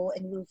will know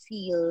and will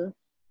feel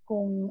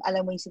kung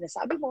alam mo yung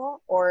sinasabi mo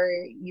or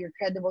you're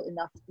credible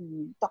enough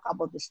to talk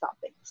about this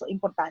topic. So,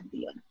 importante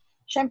yun.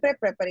 Siyempre,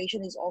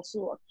 preparation is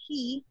also a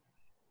key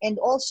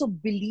and also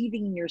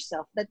believing in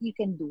yourself that you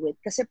can do it.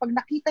 Kasi pag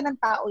nakita ng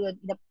tao yun,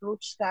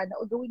 in-approach ka na,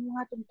 gawin mo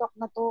nga itong talk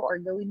na to or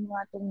gawin mo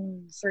nga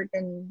itong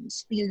certain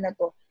spiel na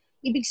to,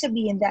 ibig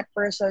sabihin that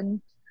person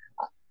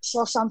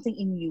saw something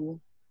in you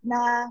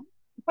na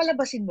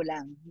palabasin mo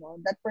lang.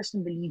 That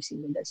person believes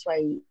in you. That's why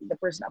the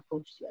person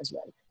approached you as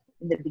well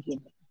in the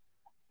beginning,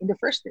 in the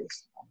first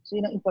place. So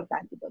yun ang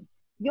importante doon.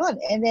 Yun.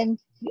 And then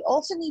you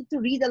also need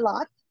to read a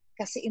lot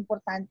kasi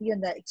importante yun,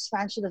 the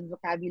expansion of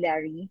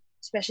vocabulary,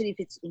 especially if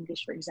it's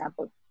English, for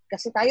example.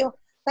 Kasi tayo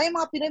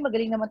mga Pinoy,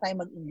 magaling naman tayo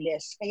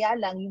mag-English. Kaya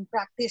lang, yung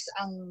practice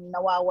ang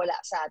nawawala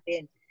sa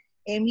atin.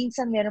 Eh,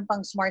 minsan meron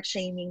pang smart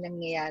shaming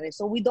nangyayari.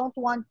 So we don't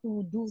want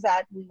to do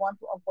that. We want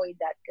to avoid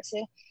that.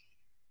 Kasi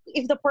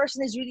if the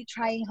person is really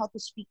trying how to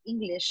speak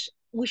English,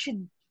 we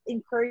should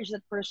encourage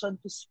that person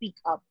to speak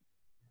up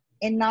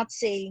and not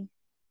say,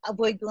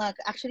 avoid ko nga.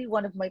 Actually,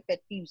 one of my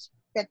pet peeves,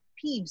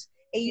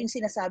 yung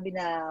sinasabi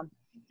na,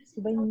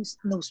 diba yung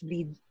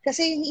nosebleed?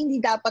 Kasi hindi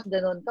dapat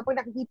ganun. Kapag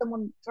nakikita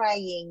mo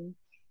trying,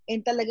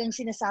 and talagang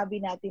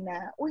sinasabi natin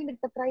na, uy,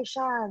 nagtatry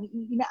siya,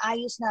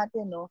 inaayos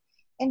natin, no?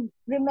 And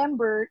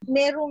remember,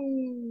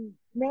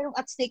 merong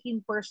at stake in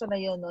person na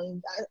yun, no?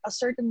 A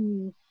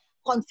certain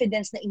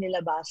confidence na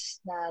inilabas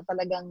na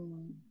talagang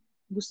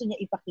gusto niya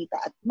ipakita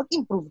at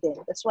mag-improve din.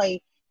 That's why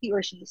he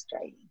or she is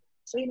trying.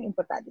 So, yun ang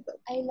importante doon.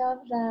 I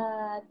love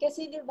that.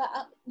 Kasi di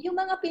ba, yung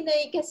mga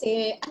Pinoy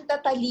kasi, ang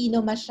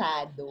tatalino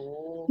masyado.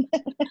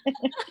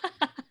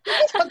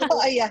 Totoo,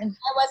 ayan.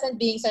 I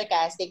wasn't being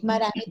sarcastic.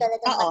 Marami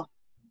talaga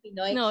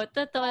Pinoy. No,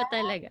 totoo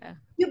talaga.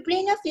 You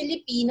bring a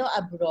Filipino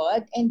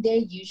abroad and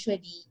they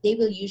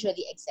will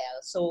usually excel.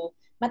 So,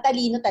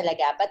 matalino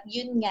talaga. But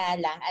yun nga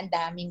lang, ang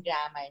daming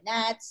grammar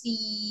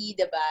Nazi,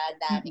 diba?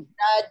 Daming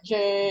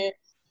Roger.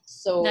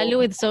 So,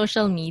 Lalo with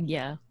social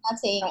media. not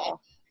saying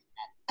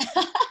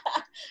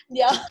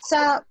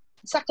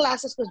Sa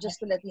classes ko, just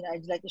to let you know,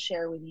 I'd like to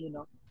share with you,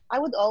 no, I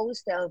would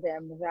always tell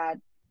them that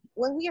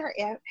when we are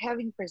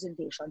having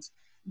presentations,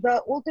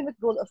 the ultimate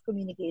goal of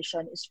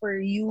communication is for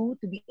you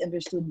to be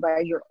understood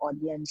by your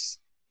audience.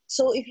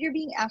 So if you're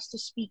being asked to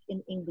speak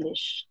in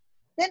English,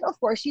 then of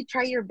course, you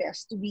try your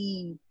best to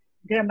be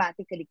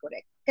grammatically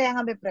correct. Kaya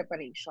nga may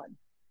preparation.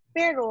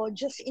 Pero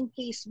just in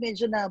case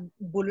medyo na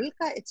bulol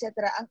ka,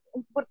 etc., ang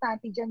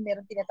importante dyan,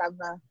 meron tinatawag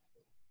na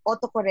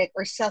autocorrect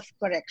or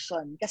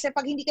self-correction. Kasi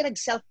pag hindi ka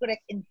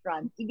nag-self-correct in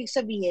front, ibig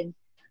sabihin,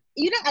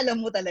 yun ang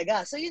alam mo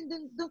talaga. So yun,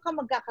 dun ka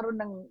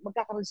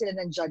magkakaroon sila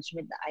ng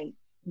judgment na ay,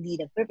 hindi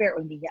nag-prepare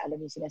o hindi niya alam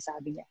yung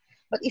sinasabi niya.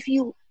 But if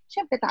you,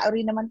 syempre, tao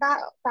rin naman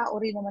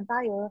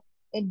tayo,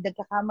 and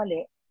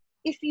nagkakamali,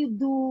 if you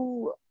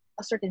do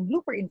a certain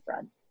blooper in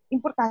front,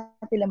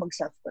 importante lang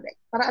mag-self-correct.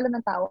 Para alam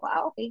ng tao,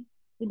 okay,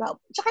 diba?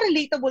 Tsaka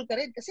relatable ka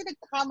rin kasi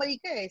nagkakamali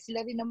ka eh.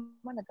 Sila rin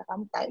naman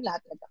nagkakamali, tayo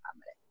lahat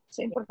nagkakamali. So,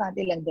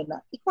 importante lang doon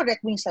na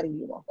i-correct mo yung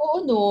sarili mo.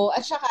 Oo, no.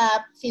 At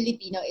saka,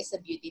 Filipino is a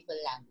beautiful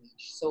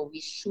language. So, we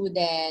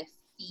shouldn't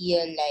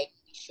feel like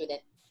we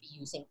shouldn't be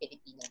using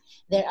Filipino.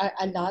 There are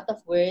a lot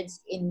of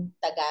words in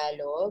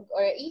Tagalog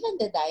or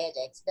even the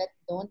dialects that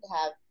don't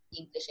have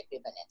English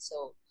equivalent.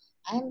 So,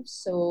 I'm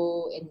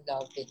so in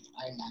love with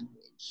our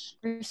language.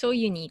 We're so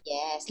unique.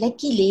 Yes.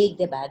 Like kilig,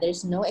 diba?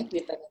 There's no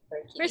equivalent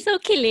for kilig. We're so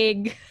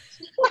kilig.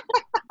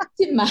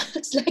 Si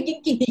Max,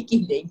 laging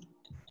kinikilig.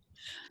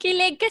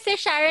 Kilig kasi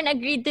Sharon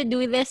agreed to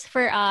do this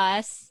for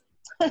us.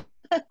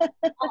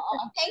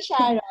 Thanks,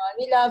 Sharon.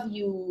 We love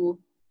you.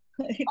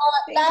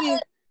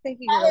 Thank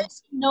you,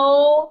 girls.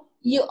 No,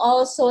 you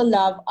also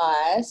love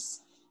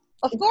us.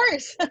 Of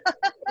course.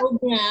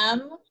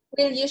 Program,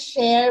 will you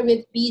share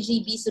with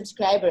PGB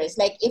subscribers?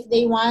 Like if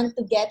they want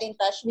to get in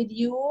touch with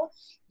you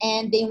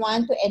and they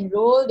want to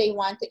enroll, they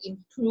want to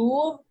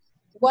improve,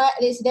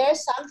 is there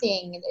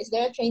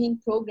a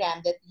training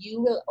program that you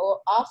will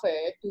offer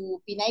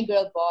to Pinay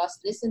Girl Boss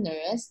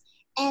listeners?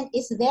 And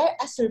is there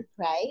a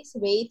surprise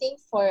waiting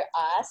for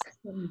us?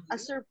 A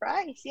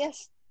surprise,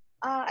 yes.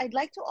 I'd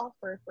like to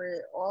offer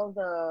for all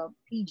the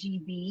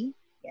PGB,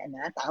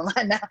 tama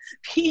na,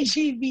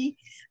 PGB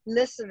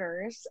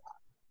listeners,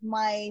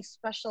 my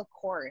special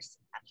course.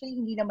 Actually,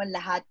 hindi naman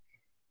lahat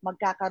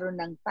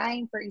magkakaroon ng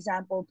time, for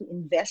example, to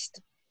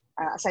invest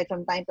aside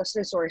from time plus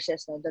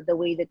resources, no, the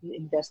way that you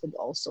invested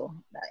also,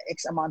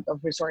 X amount of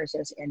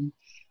resources and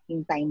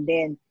in time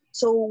din.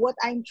 So what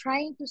I'm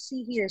trying to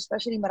see here,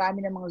 especially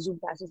marami ng mga Zoom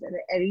classes, and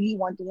I really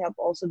want to help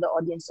also the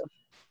audience of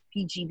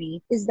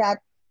PGB, is that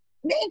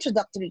the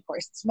introductory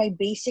course, it's my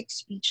basic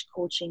speech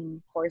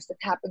coaching course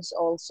that happens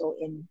also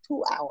in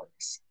 2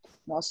 hours.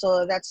 No,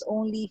 so that's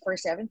only for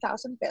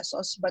 7,000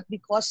 pesos, but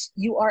because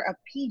you are a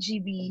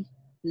PGB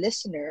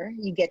listener,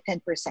 you get 10%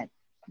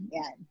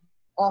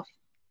 off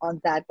on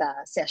that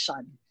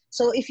session.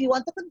 So if you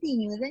want to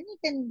continue, then you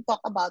can talk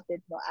about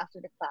it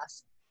after the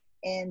class.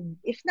 And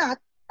if not,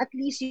 at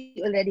least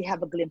you already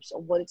have a glimpse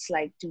of what it's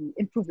like to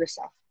improve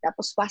yourself.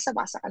 Tapos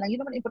basa-basa ka lang. Yun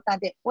naman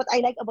importante. What I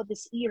like about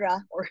this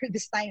era or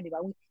this time, diba?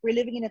 We're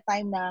living in a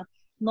time na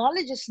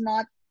knowledge is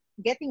not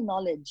getting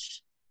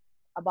knowledge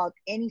about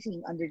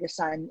anything under the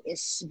sun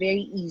is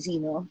very easy,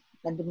 no?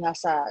 Nandun nga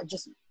sa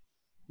just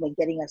like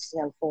getting a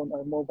cell phone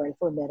or mobile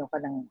phone, meron ka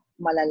ng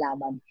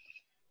malalaman.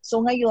 So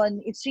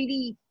ngayon, it's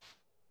really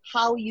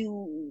how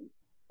you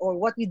or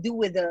what you do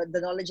with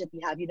the knowledge that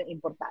you have, yun ang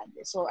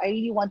importante. So I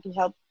really want to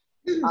help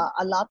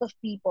a lot of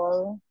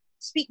people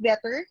speak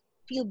better,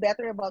 feel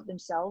better about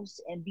themselves,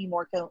 and be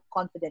more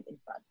confident in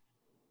front.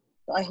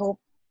 So I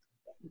hope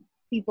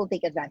people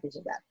take advantage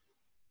of that.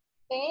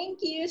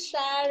 Thank you,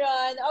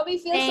 Sharon. Oh, we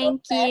feel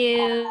Thank so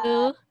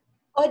you.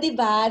 Oh, di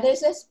ba?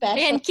 There's a special.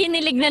 Ayan,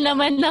 kinilig na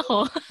naman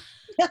ako.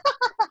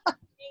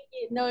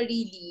 No,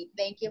 really.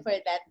 Thank you for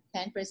that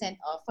 10%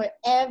 off for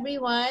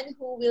everyone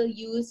who will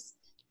use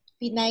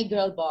Pinay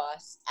Girl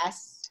Boss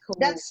as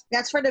code.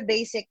 That's for the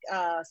basic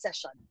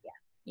session. Yeah,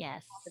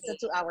 Yes. it's a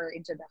 2-hour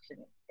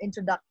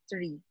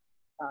introductory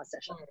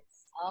session.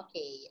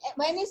 Okay.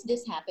 When is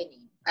this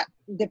happening?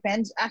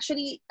 Depends.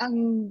 Actually,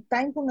 ang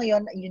time ko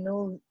ngayon,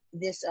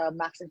 this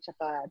Max and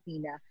tsaka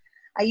Tina,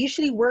 I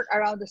usually work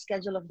around the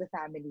schedule of the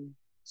family.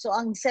 So,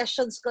 ang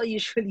sessions ko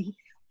usually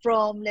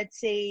from, let's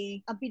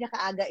say, ang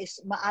maaga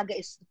is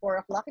 4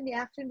 o'clock in the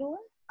afternoon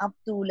up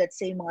to, let's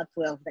say, mga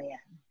 12 na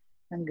yan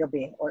ng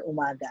gabi or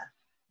umaga.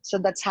 So,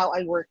 that's how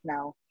I work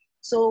now.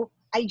 So,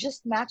 I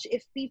just match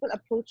if people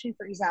approach me,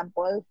 for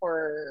example,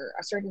 for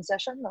a certain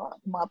session, no,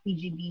 mga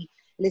PGB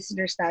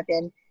listeners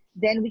natin,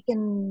 then we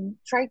can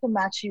try to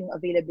match yung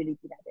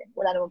availability natin.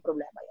 Wala namang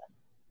problema yun.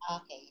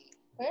 Okay.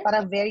 Perfect.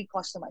 Para very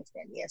customized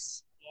din,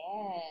 yes.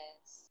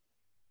 Yes.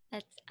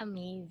 That's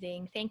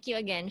amazing. Thank you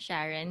again,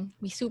 Sharon.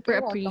 We super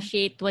You're welcome.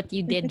 appreciate what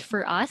you did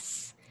for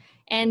us.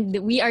 And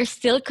we are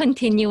still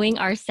continuing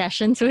our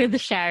sessions with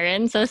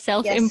Sharon. So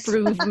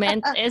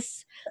self-improvement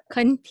is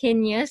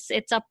continuous.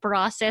 It's a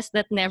process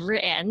that never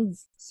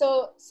ends.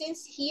 So,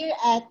 since here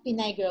at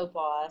Pinay Girl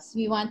Boss,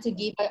 we want to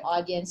give our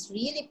audience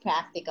really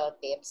practical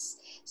tips.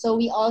 So,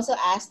 we also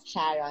asked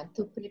Sharon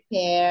to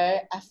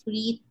prepare a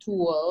free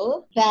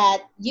tool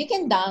that you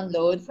can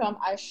download from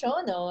our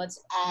show notes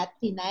at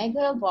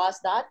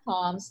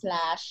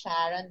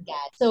pinaygirlboss.com/Sharon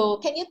Gad. So,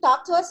 can you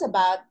talk to us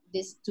about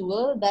this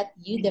tool that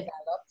you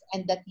developed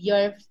and that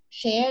you're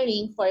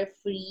sharing for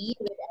free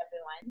with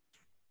everyone?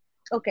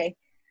 Okay.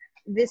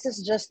 This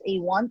is just a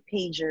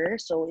one-pager,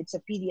 so it's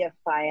a PDF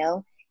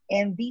file.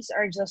 And these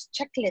are just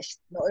checklists.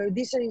 Or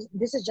this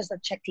is just a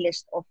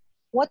checklist of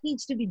what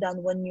needs to be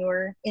done when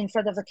you're in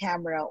front of the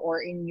camera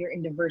or you're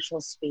in the virtual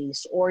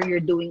space or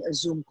you're doing a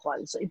Zoom call.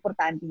 So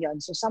importante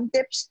yun. So some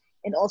tips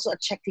and also a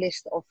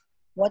checklist of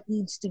what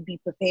needs to be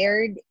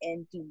prepared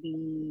and to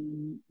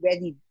be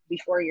ready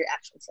before your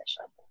actual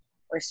session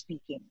or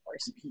speaking or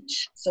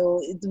speech.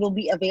 So it will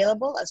be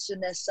available as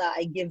soon as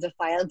I give the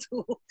file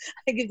to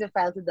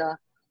the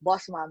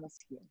Boss Mama's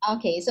here.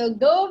 Okay, so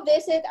go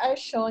visit our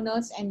show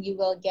notes and you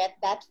will get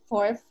that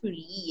for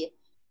free.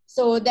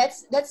 So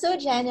that's so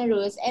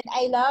generous. And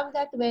I love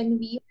that when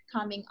we are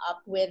coming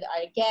up with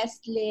our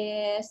guest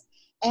list,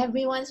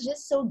 everyone's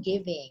just so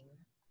giving.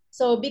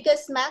 So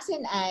because Max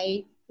and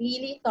I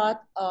really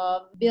thought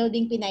of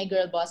building Pinay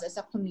Girl Boss as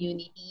a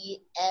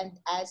community and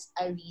as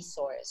a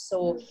resource.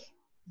 So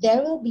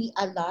there will be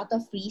a lot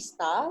of free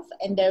stuff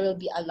and there will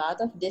be a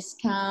lot of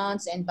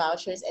discounts and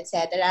vouchers,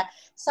 etc.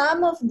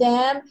 Some of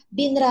them,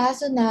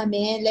 binraso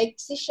namin. Like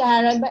si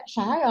Sharon.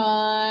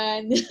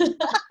 Sharon!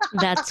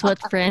 That's what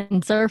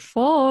friends are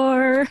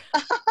for.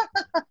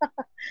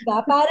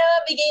 Para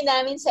mabigay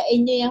namin sa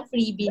inyo yung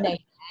freebie na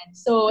yan.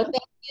 So,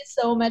 thank you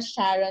so much,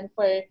 Sharon,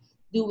 for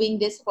doing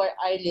this for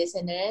our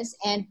listeners.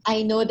 And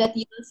I know that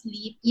you will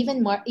sleep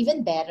even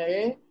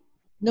better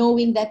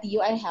knowing that you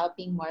are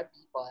helping more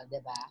people,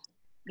 diba?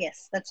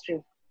 Yes, that's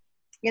true.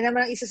 Yan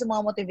naman ang isa sa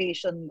mga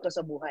motivation ko sa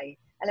buhay.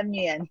 Alam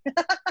niyo yan.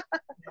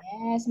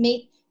 Yes,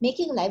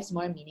 making lives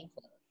more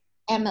meaningful.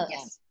 MLM.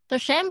 Yes. So,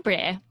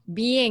 syempre,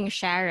 being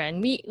Sharon,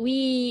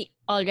 we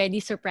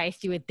already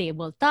surprised you with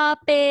table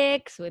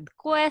topics, with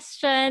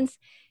questions.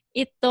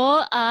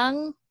 Ito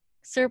ang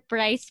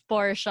surprise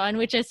portion,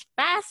 which is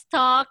Fast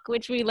Talk,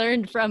 which we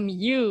learned from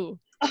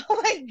you. Oh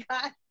my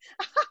God!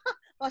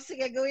 O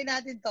sige, gawin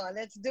natin to.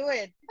 Let's do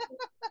it.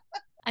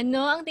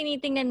 Ano ang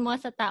tinitingnan mo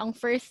sa taong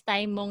first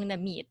time mong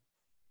na-meet?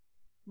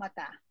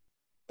 Mata.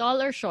 Tall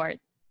or short?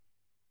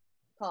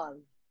 Tall.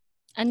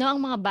 Ano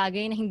ang mga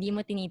bagay na hindi mo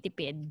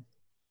tinitipid?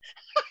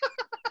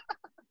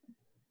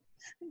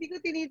 Hindi ko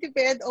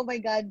tinitipid. Oh my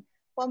God.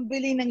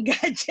 Pambili ng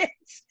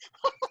gadgets.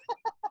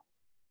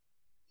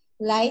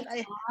 Light.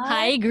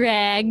 Hi,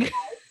 Greg.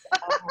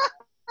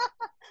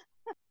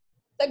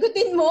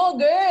 Sagutin mo,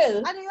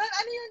 girl. Ano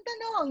yun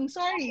tanong?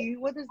 Sorry.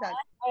 What is that?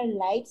 Our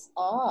lights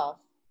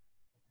off.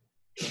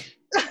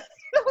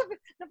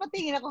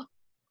 Napatingin ako.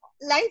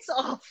 Lights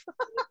off.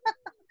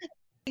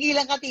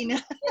 Tigilan ka, Tina.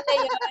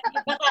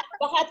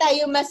 Baka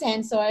tayo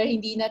ma-sensor,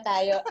 hindi na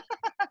tayo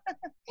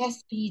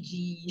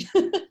SPG.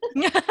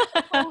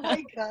 Oh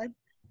my God.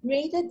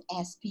 Rated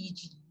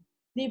SPG.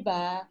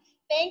 Diba?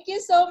 Thank you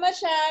so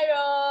much,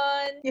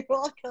 Sharon. You're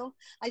welcome.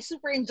 I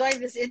super enjoyed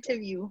this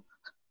interview.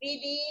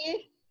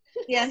 Really?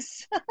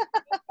 Yes.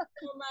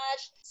 So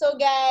much. So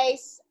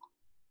guys,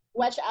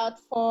 watch out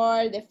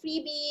for the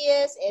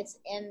freebies. It's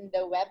in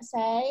the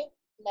website,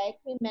 like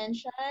we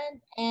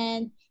mentioned.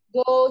 And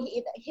go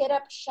hit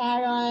up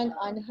Sharon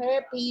on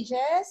her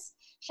pages.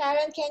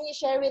 Sharon, can you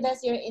share with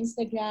us your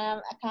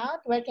Instagram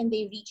account? Where can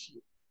they reach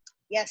you?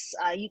 Yes,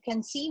 you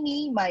can see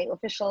me, my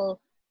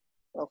official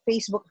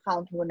Facebook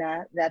account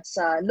muna. That's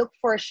look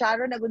for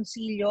Sharon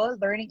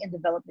Agoncillo, Learning and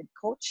Development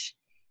Coach.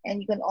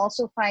 And you can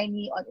also find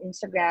me on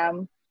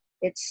Instagram.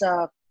 It's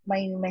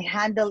my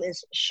handle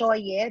is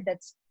Shoye.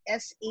 That's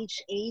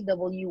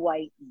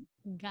SHAWYE.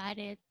 Got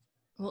it.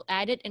 We'll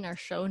add it in our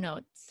show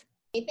notes.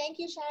 Okay, thank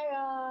you,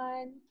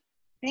 Sharon.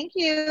 Thank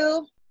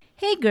you.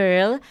 Hey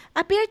girl,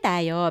 appear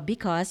tayo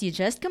because you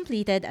just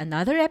completed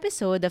another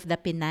episode of the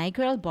Pinay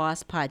Girl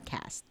Boss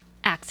podcast.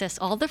 Access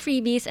all the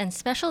freebies and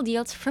special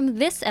deals from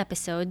this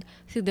episode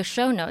through the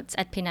show notes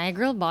at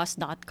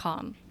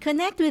pinaygirlboss.com.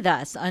 Connect with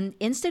us on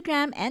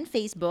Instagram and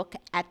Facebook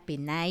at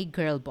Pinay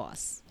Girl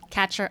Boss.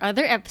 Catch our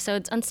other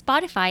episodes on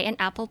Spotify and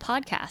Apple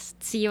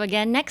Podcasts. See you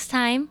again next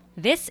time.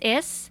 This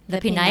is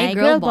the Pinay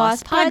Girl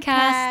Boss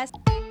Podcast.